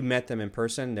if you met them in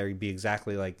person, they'd be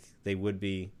exactly like they would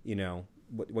be. You know,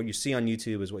 what you see on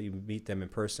YouTube is what you meet them in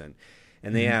person,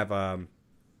 and they have, and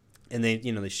they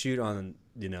they shoot on.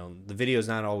 You know, the video is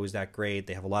not always that great.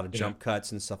 They have a lot of jump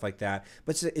cuts and stuff like that,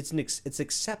 but it's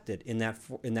accepted in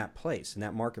that place, in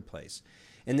that marketplace,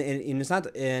 and it's not.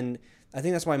 And I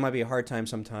think that's why it might be a hard time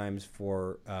sometimes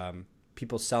for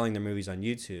people selling their movies on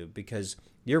YouTube, because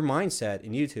your mindset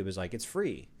in YouTube is like, it's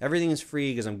free. Everything is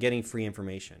free because I'm getting free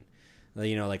information.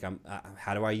 You know, like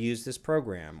how do I use this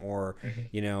program, or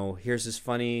you know, here's this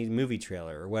funny movie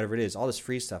trailer or whatever it is, all this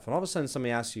free stuff, and all of a sudden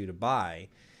somebody asks you to buy.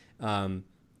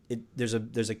 There's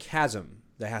a chasm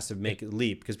that has to make it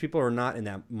leap, because people are not in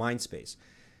that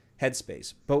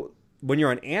headspace. But when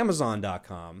you're on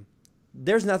Amazon.com,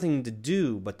 there's nothing to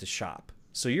do but to shop.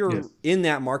 So you're in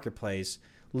that marketplace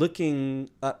looking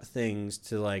up things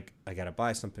to, like, I got to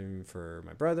buy something for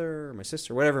my brother or my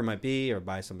sister, whatever it might be, or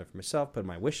buy something for myself, put in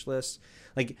my wish list.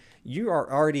 Like, you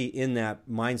are already in that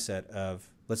mindset of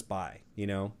let's buy, you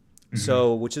know?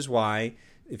 So, which is why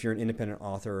if you're an independent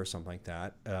author or something like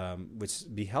that, which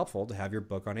would be helpful to have your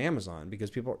book on Amazon, because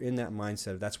people are in that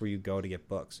mindset of that's where you go to get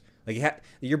books. Like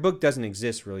your book doesn't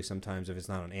exist really sometimes if it's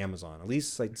not on Amazon, at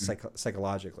least like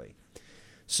psychologically.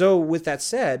 So with that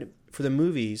said, for the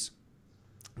movies,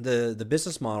 the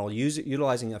business model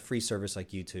utilizing a free service like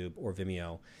YouTube or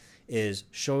Vimeo is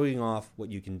showing off what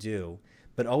you can do,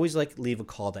 but always like leave a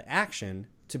call to action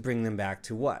to bring them back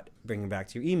to what? Bring them back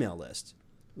to your email list.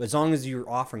 As long as you're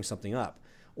offering something up.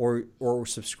 Or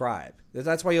subscribe.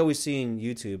 That's why you always see in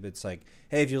YouTube, it's like,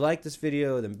 hey, if you like this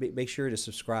video, then make sure to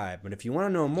subscribe. But if you want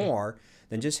to know more,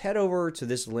 then just head over to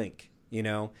this link, you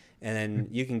know, and then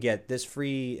you can get this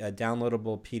free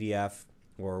downloadable PDF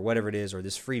or whatever it is, or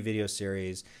this free video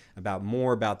series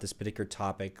more about this particular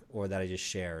topic or that I just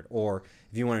shared. Or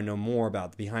if you want to know more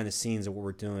about the behind the scenes of what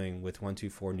we're doing with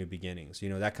 124 New Beginnings, you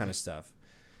know, that kind of stuff.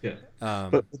 Yeah.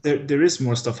 But there is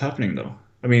more stuff happening, though.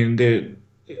 I mean,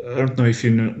 I don't know if you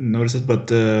noticed it, but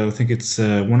I think it's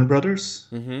Warner Brothers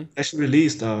actually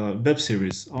released a web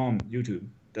series on YouTube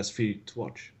that's free to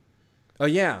watch. Oh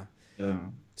yeah.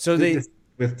 So with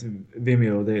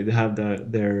Vimeo, they have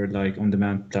their like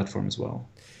on-demand platform as well.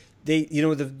 The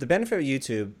benefit of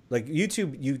YouTube, like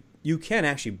YouTube, you can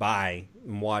actually buy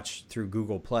and watch through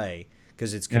Google Play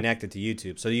because it's connected to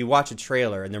YouTube. So you watch a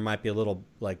trailer and there might be a little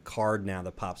like card now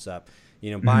that pops up.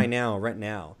 You know, buy now, rent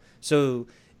now. So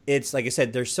it's like I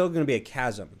said, there's still going to be a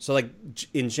chasm. So like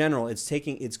in general, it's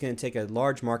going to take a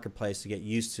large marketplace to get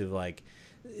used to, like,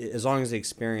 as long as the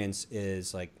experience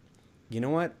is like, you know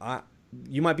what,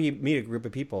 you might meet a group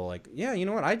of people like, yeah, you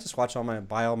know what, I just rent all my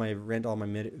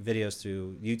videos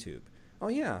through YouTube. Oh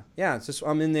yeah, it's just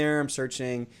I'm in there, I'm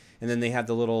searching, and then they have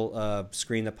the little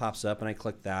screen that pops up, and I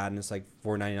click that, and it's like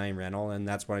 $4.99 rental, and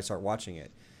that's when I start watching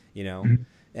it, you know,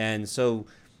 and so,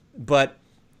 but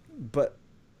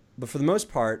for the most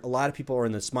part, a lot of people are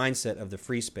in this mindset of the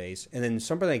free space. And then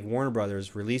somebody like Warner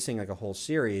Brothers releasing like a whole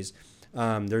series,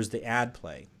 there's the ad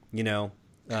play. You know,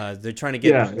 they're trying to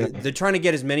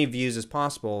get as many views as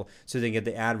possible so they can get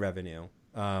the ad revenue.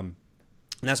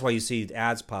 And that's why you see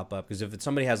ads pop up, because if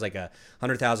somebody has like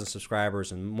 100,000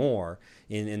 subscribers and more,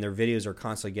 and their videos are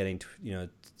constantly getting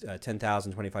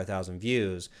 10,000, 25,000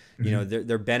 views, you know,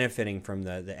 they're benefiting from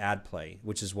the ad play,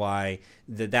 which is why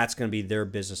that's going to be their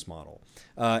business model.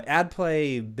 Ad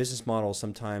play business models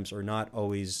sometimes are not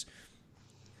always.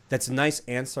 That's a nice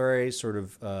ancillary sort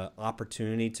of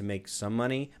opportunity to make some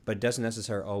money, but it doesn't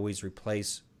necessarily always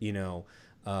replace, you know,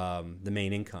 the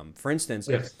main income. For instance,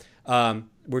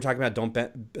 we're talking about don't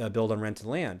build on rented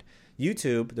land.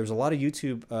 YouTube, there's a lot of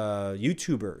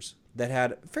YouTubers that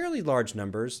had fairly large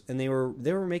numbers, and they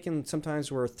were making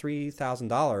sometimes were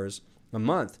 $3,000 a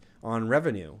month on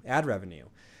ad revenue.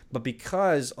 But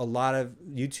because a lot of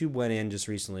YouTube went in just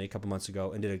recently, a couple months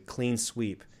ago, and did a clean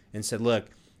sweep and said, look,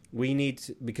 we need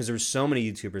to, because there's so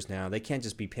many YouTubers now, they can't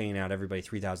just be paying out everybody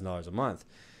 $3,000 a month.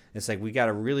 It's like we got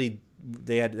to really.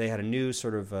 They had a new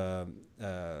sort of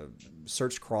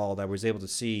search crawl that was able to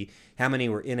see how many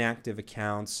were inactive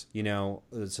accounts, you know,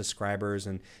 subscribers,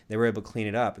 and they were able to clean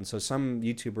it up. And so some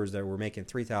YouTubers that were making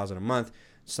 $3,000 a month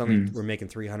suddenly were making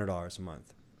 $300 a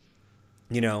month.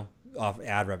 off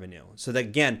ad revenue. So that,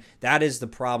 again, that is the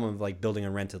problem of like building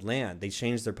on rented land. They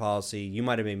changed their policy. You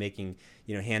might have been making,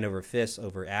 hand over fist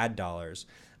over ad dollars.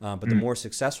 But the more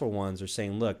successful ones are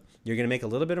saying, look, you're going to make a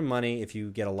little bit of money if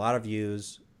you get a lot of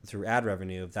views through ad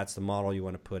revenue, if that's the model you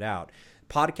want to put out.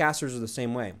 Podcasters are the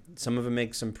same way. Some of them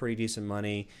make some pretty decent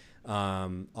money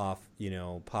off,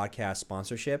 podcast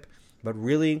sponsorship. But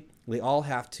really, we all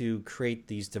have to create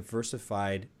these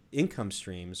diversified income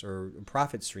streams or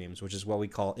profit streams, which is what we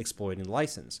call exploiting the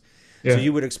license. Yeah. So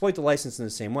you would exploit the license in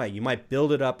the same way. You might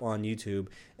build it up on YouTube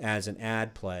as an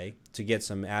ad play to get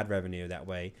some ad revenue that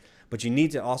way, but you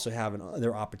need to also have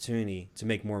another opportunity to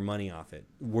make more money off it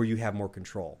where you have more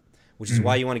control, which is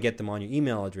why you want to get them on your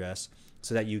email address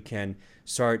so that you can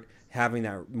start having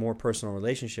that more personal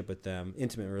relationship with them,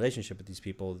 intimate relationship with these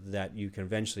people, that you can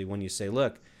eventually, when you say,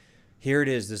 look, here it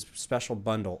is, this special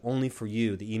bundle only for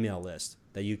you, the email list,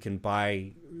 that you can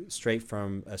buy straight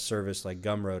from a service like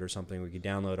Gumroad or something where you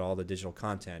can download all the digital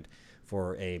content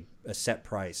for a set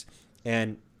price.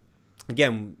 And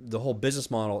again, the whole business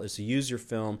model is to use your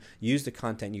film, use the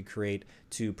content you create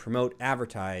to promote,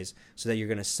 advertise, so that you're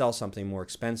going to sell something more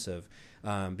expensive.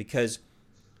 Because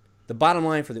the bottom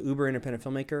line for the uber independent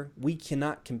filmmaker, we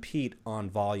cannot compete on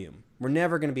volume. We're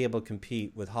never going to be able to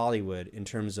compete with Hollywood in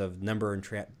terms of number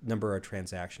of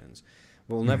transactions.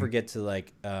 We'll never get to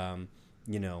like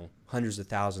hundreds of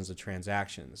thousands of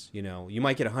transactions. You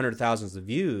might get 100,000 of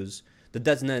views. That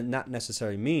does not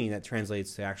necessarily mean that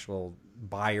translates to actual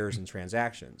buyers and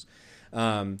transactions.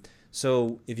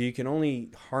 So if you can only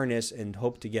harness and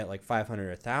hope to get like 500 or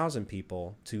 1,000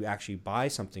 people to actually buy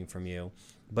something from you,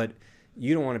 but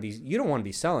you don't want to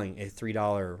be selling a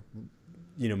 $3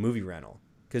 movie rental,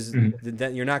 because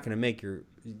then you're not going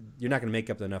to make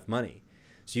up enough money.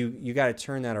 So you got to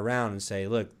turn that around and say,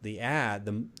 look,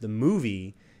 the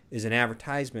movie is an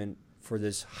advertisement for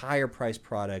this higher price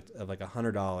product of like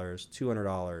 $100,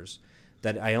 $200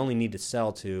 that I only need to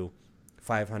sell to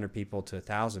 500 people to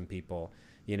 1,000 people,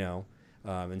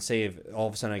 and say if all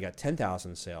of a sudden I got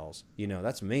 10,000 sales,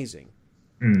 that's amazing.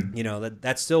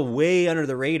 That's still way under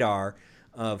the radar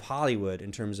of Hollywood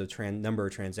in terms of number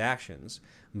of transactions.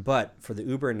 But for the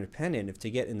uber independent, if to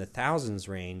get in the thousands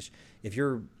range, if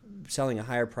you're selling a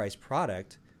higher priced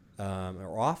product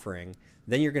or offering,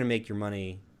 then you're going to make your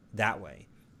money that way.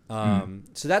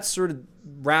 So that's sort of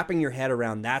wrapping your head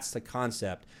around. That's the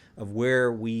concept of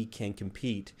where we can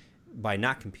compete by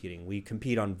not competing. We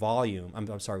compete on volume.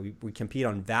 I'm sorry. We compete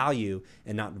on value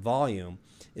and not volume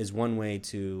is one way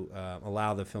to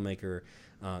allow the filmmaker,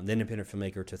 the independent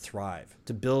filmmaker, to thrive,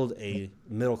 to build a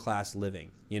middle-class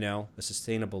living, a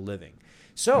sustainable living.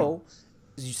 So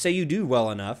you say you do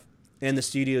well enough and the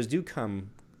studios do come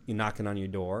knocking on your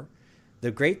door.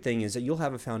 The great thing is that you'll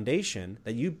have a foundation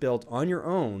that you built on your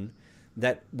own,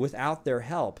 that without their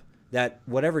help, that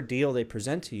whatever deal they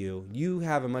present to you, you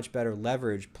have a much better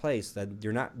leverage place that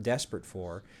you're not desperate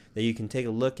for, that you can take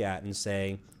a look at and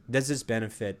say, does this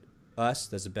benefit us?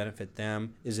 Does it benefit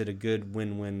them? Is it a good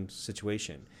win-win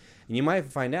situation? And you might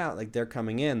find out like they're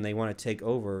coming in, they want to take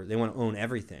over, they want to own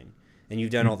everything, and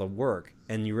you've done all the work,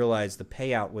 and you realize the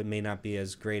payout may not be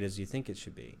as great as you think it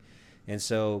should be. And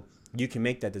so you can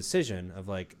make that decision of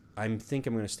like, I think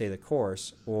I'm going to stay the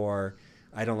course, or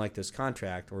I don't like this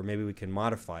contract, or maybe we can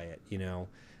modify it,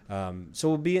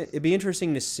 So it'd be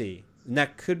interesting to see. And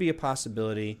that could be a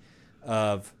possibility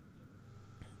of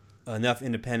enough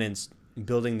independents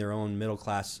building their own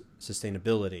middle-class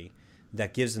sustainability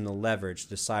that gives them the leverage to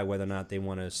decide whether or not they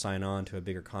want to sign on to a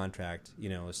bigger contract,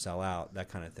 sell out, that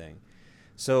kind of thing.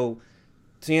 So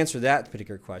to answer that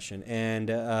particular question, and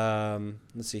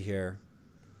let's see here.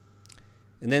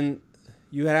 And then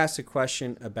you had asked a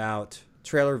question about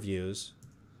trailer views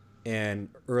and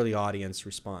early audience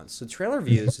response. So trailer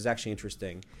views is actually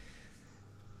interesting.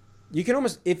 You can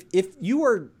almost, if you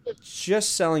are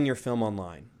just selling your film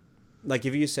online, like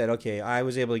if you said, okay, I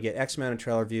was able to get X amount of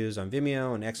trailer views on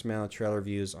Vimeo and X amount of trailer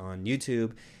views on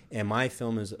YouTube, and my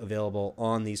film is available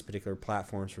on these particular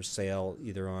platforms for sale,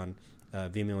 either on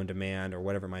Vimeo on demand or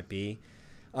whatever it might be,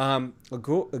 a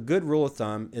good rule of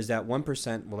thumb is that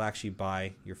 1% will actually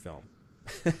buy your film.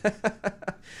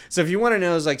 So if you want to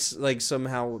know is like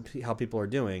somehow how people are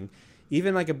doing,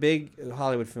 even like a big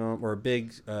Hollywood film or a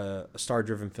big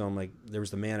star-driven film, like there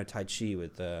was The Man of Tai Chi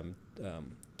with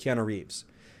Keanu Reeves.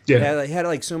 Yeah, it had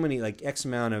like so many, like X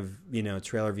amount of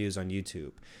trailer views on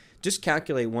YouTube. Just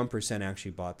calculate 1%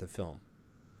 actually bought the film.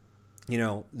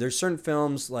 There's certain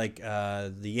films like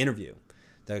The Interview,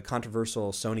 the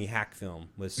controversial Sony hack film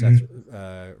with Seth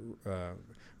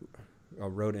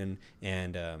Rogen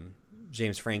and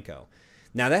James Franco.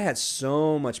 Now that had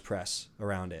so much press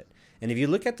around it, And if you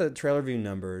look at the trailer view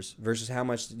numbers versus how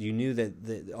much you knew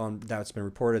that's been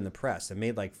reported in the press, it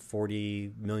made like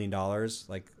 $40 million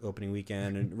like opening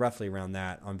weekend and roughly around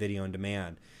that on video on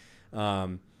demand.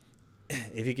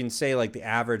 If you can say like the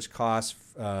average cost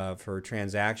for a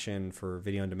transaction for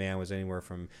video on demand was anywhere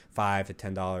from $5 to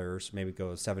 $10, maybe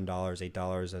go $7,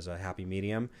 $8 as a happy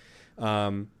medium.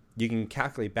 You can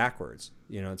calculate backwards.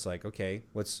 It's like, okay,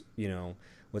 what's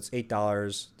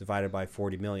 $8 divided by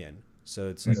 40 million? So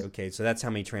it's like, okay, so that's how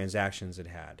many transactions it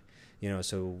had.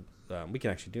 So we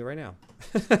can actually do it right now.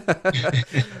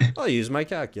 I'll use my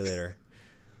calculator.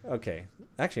 Okay.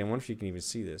 Actually, I wonder if you can even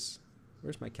see this.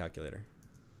 Where's my calculator?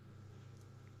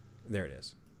 There it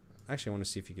is. Actually, I want to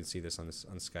see if you can see this on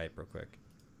Skype real quick.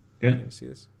 Yeah. Can you see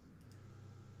this?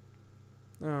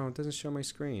 Oh, it doesn't show my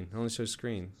screen. It only shows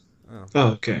screen. Oh,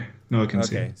 okay. No, I can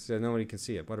see it. Okay, so nobody can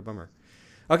see it. What a bummer.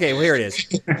 Okay, well, here it is.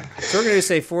 So we're going to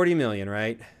say 40 million,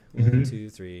 right? 1, 2,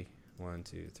 3, 1,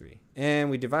 2, 3. And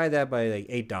we divide that by like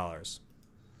 $8.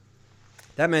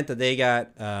 That meant that they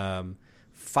got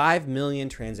 5 million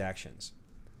transactions.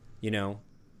 Yeah.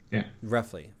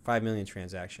 Roughly 5 million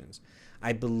transactions.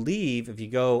 I believe if you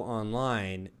go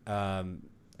online, I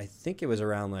think it was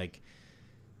around like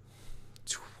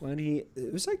 20.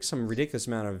 It was like some ridiculous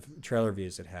amount of trailer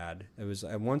views it had. It was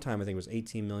at one time I think it was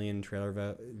 18 million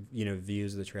trailer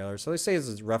views of the trailer. So let's say this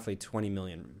is roughly 20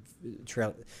 million.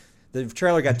 The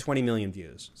trailer got 20 million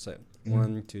views. So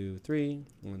 1, 2, 3,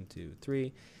 1, 2,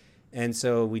 3, and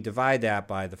so we divide that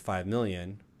by the 5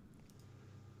 million.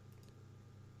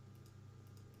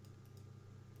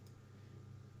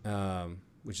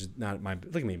 Which is not my,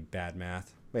 look at me, bad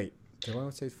math. Wait, did I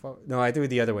say no, I do it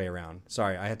the other way around.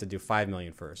 Sorry, I have to do 5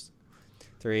 million first.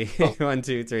 3, 1,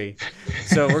 2, 3.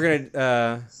 So we're going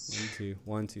to,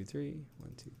 1, 2, 3,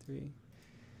 1, 2, 3.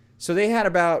 So they had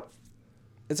about,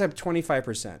 it's like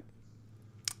 25%.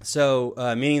 So,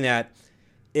 meaning that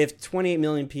if 28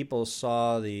 million people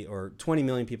saw 20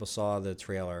 million people saw the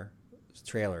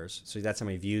trailers, so that's how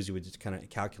many views you would just kind of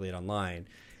calculate online,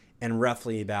 and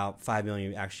roughly about 5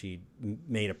 million actually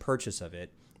made a purchase of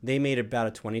it, they made about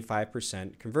a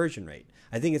 25% conversion rate.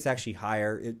 I think it's actually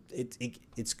higher.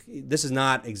 This is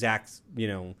not exact,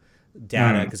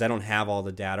 data because I don't have all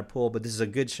the data pool, but this is a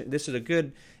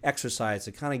good exercise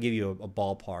to kind of give you a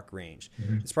ballpark range.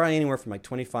 It's probably anywhere from like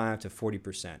 25 to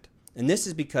 40%. And this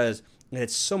is because it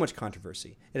had so much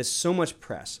controversy. It has so much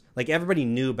press. Like everybody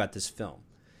knew about this film.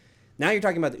 Now you're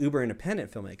talking about the uber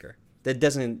independent filmmaker that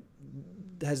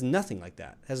has nothing like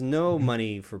that, has no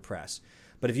money for press.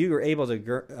 But if you were able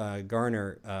to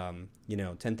garner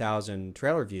 10,000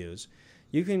 trailer views,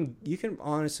 you can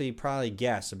honestly probably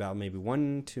guess about maybe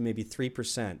 1 to maybe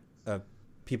 3% of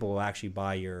people will actually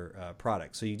buy your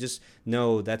product. So you just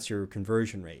know that's your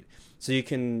conversion rate. So you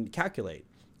can calculate,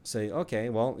 say, okay,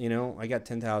 well, I got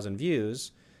 10,000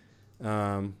 views,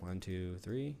 1, 2,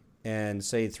 3, and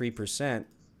say 3%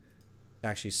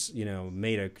 actually,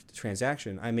 made a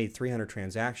transaction. I made 300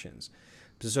 transactions.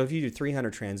 So if you do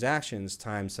 300 transactions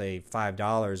times, say,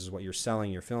 $5 is what you're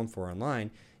selling your film for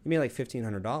online, you made like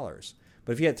 $1,500.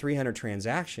 But if you had 300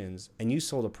 transactions and you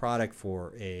sold a product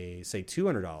for say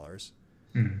 $200,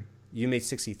 you made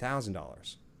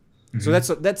 $60,000. So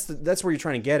that's where you're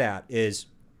trying to get at, is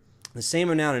the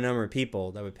same amount of number of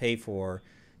people that would pay for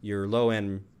your low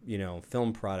end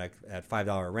film product at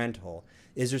 $5 rental.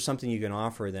 Is there something you can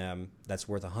offer them that's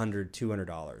worth $100,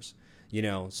 $200?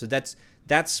 So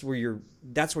that's where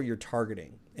you're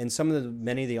targeting. And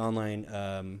many of the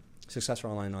online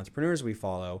successful online entrepreneurs we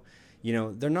follow,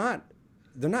 they're not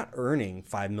earning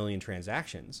 5 million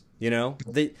transactions. They're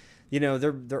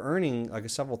earning like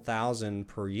several thousand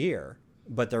per year,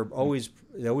 but they always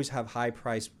have high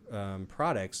price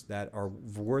products that are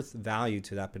worth value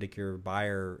to that particular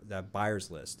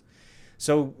buyer's list.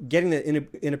 So getting the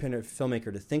independent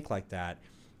filmmaker to think like that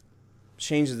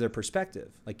changes their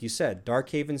perspective. Like you said, Dark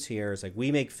Haven's here is like,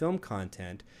 we make film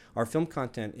content. Our film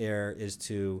content is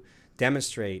to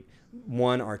demonstrate,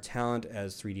 one, our talent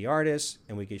as 3D artists,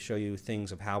 and we can show you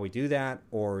things of how we do that,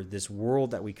 or this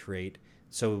world that we create.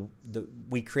 So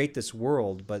we create this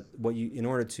world, but in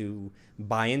order to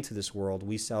buy into this world,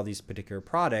 we sell these particular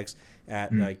products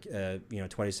at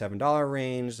 $27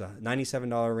 range,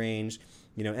 $97 range,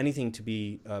 anything to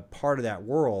be a part of that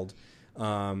world.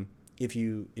 If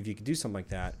you could do something like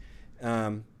that,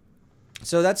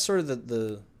 so that's sort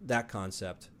of that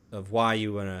concept of why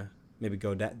you want to maybe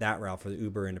go that route for the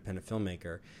uber independent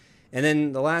filmmaker. And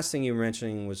then the last thing you were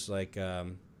mentioning was like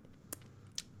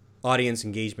audience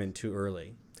engagement too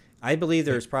early. I believe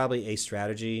there's probably a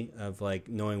strategy of like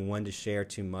knowing when to share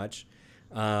too much,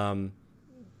 and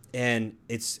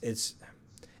it's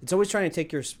it's always trying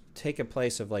to take a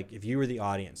place of like, if you were the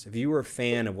audience, if you were a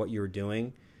fan of what you were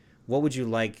doing, what would you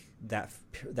like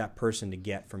that person to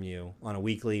get from you on a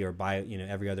weekly or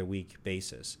every other week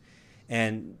basis?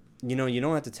 And you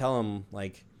don't have to tell them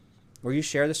like, or you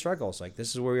share the struggles, like this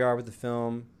is where we are with the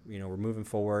film, we're moving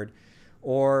forward,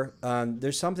 or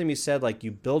there's something we said like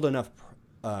you build enough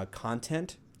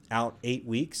content out 8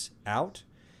 weeks out,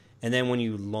 and then when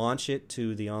you launch it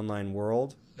to the online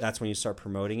world, that's when you start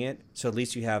promoting it. So at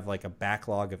least you have like a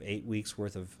backlog of 8 weeks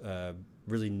worth of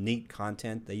really neat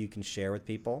content that you can share with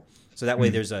people. So that way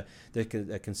there's a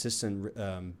consistent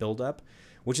buildup,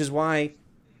 which is why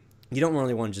you don't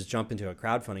really want to just jump into a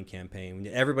crowdfunding campaign.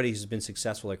 Everybody who's been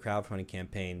successful at a crowdfunding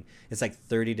campaign, it's like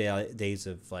 30 days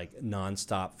of like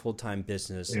nonstop full-time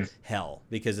business hell,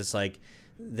 because it's like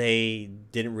they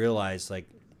didn't realize like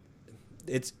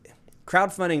it's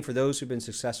crowdfunding, for those who've been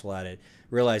successful at it,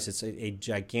 realize it's a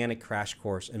gigantic crash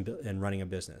course in running a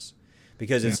business,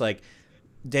 because it's like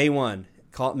day one,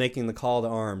 making the call to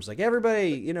arms, like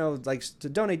everybody, like to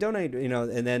donate,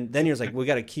 and then you're like, we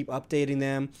got to keep updating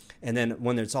them. And then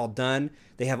when it's all done,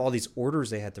 they have all these orders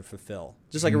they had to fulfill,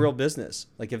 just like a real business,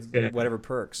 like whatever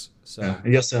perks. So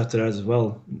and just after that as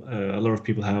well, a lot of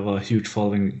people have a huge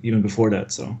following even before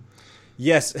that. So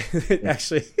yes,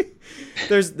 actually,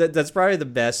 that's probably the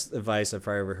best advice I've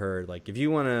probably ever heard. Like if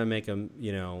you want to make if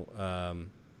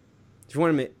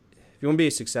you want to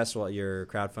be successful at your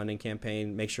crowdfunding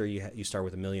campaign, make sure you start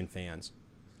with 1 million fans.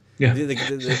 Yeah. You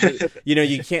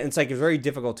can't. It's like it's very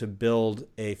difficult to build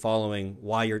a following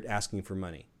while you're asking for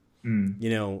money.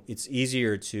 It's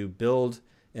easier to build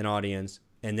an audience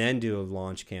and then do a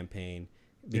launch campaign,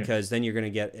 because then you're going to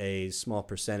get a small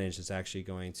percentage that's actually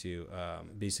going to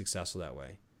be successful that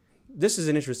way. This is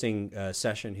an interesting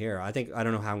session here. I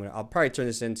don't know how I'll probably turn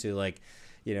this into like,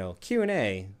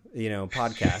 Q&A,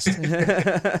 podcast.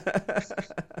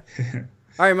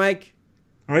 All right, Mike.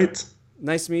 All right.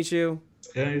 Nice to meet you.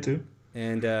 Yeah, you too.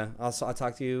 And I'll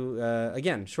talk to you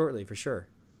again shortly for sure.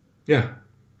 Yeah.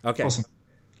 Okay. Awesome.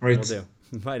 All right. Will do.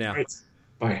 Bye now. All right.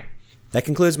 Bye. That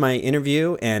concludes my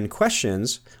interview and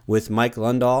questions with Mike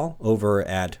Lundahl over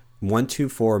at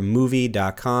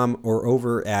 124movie.com or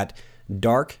over at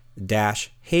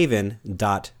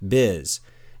dark-haven.biz.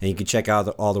 And you can check out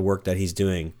all the work that he's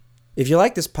doing. If you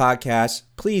like this podcast,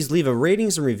 please leave a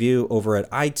ratings and review over at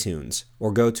iTunes,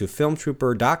 or go to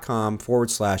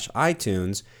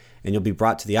filmtrooper.com/iTunes, and you'll be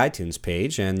brought to the iTunes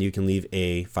page, and you can leave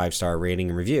a 5-star rating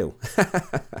and review.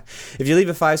 If you leave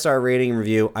a 5-star rating and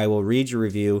review, I will read your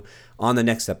review on the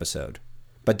next episode.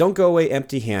 But don't go away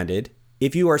empty-handed.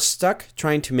 If you are stuck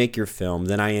trying to make your film,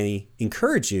 then I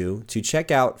encourage you to check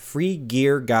out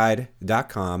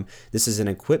freegearguide.com. This is an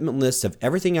equipment list of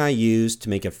everything I use to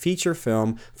make a feature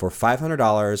film for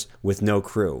 $500 with no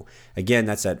crew. Again,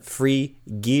 that's at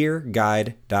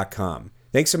freegearguide.com.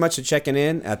 Thanks so much for checking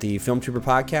in at the Film Trooper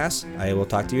Podcast. I will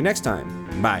talk to you next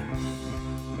time. Bye.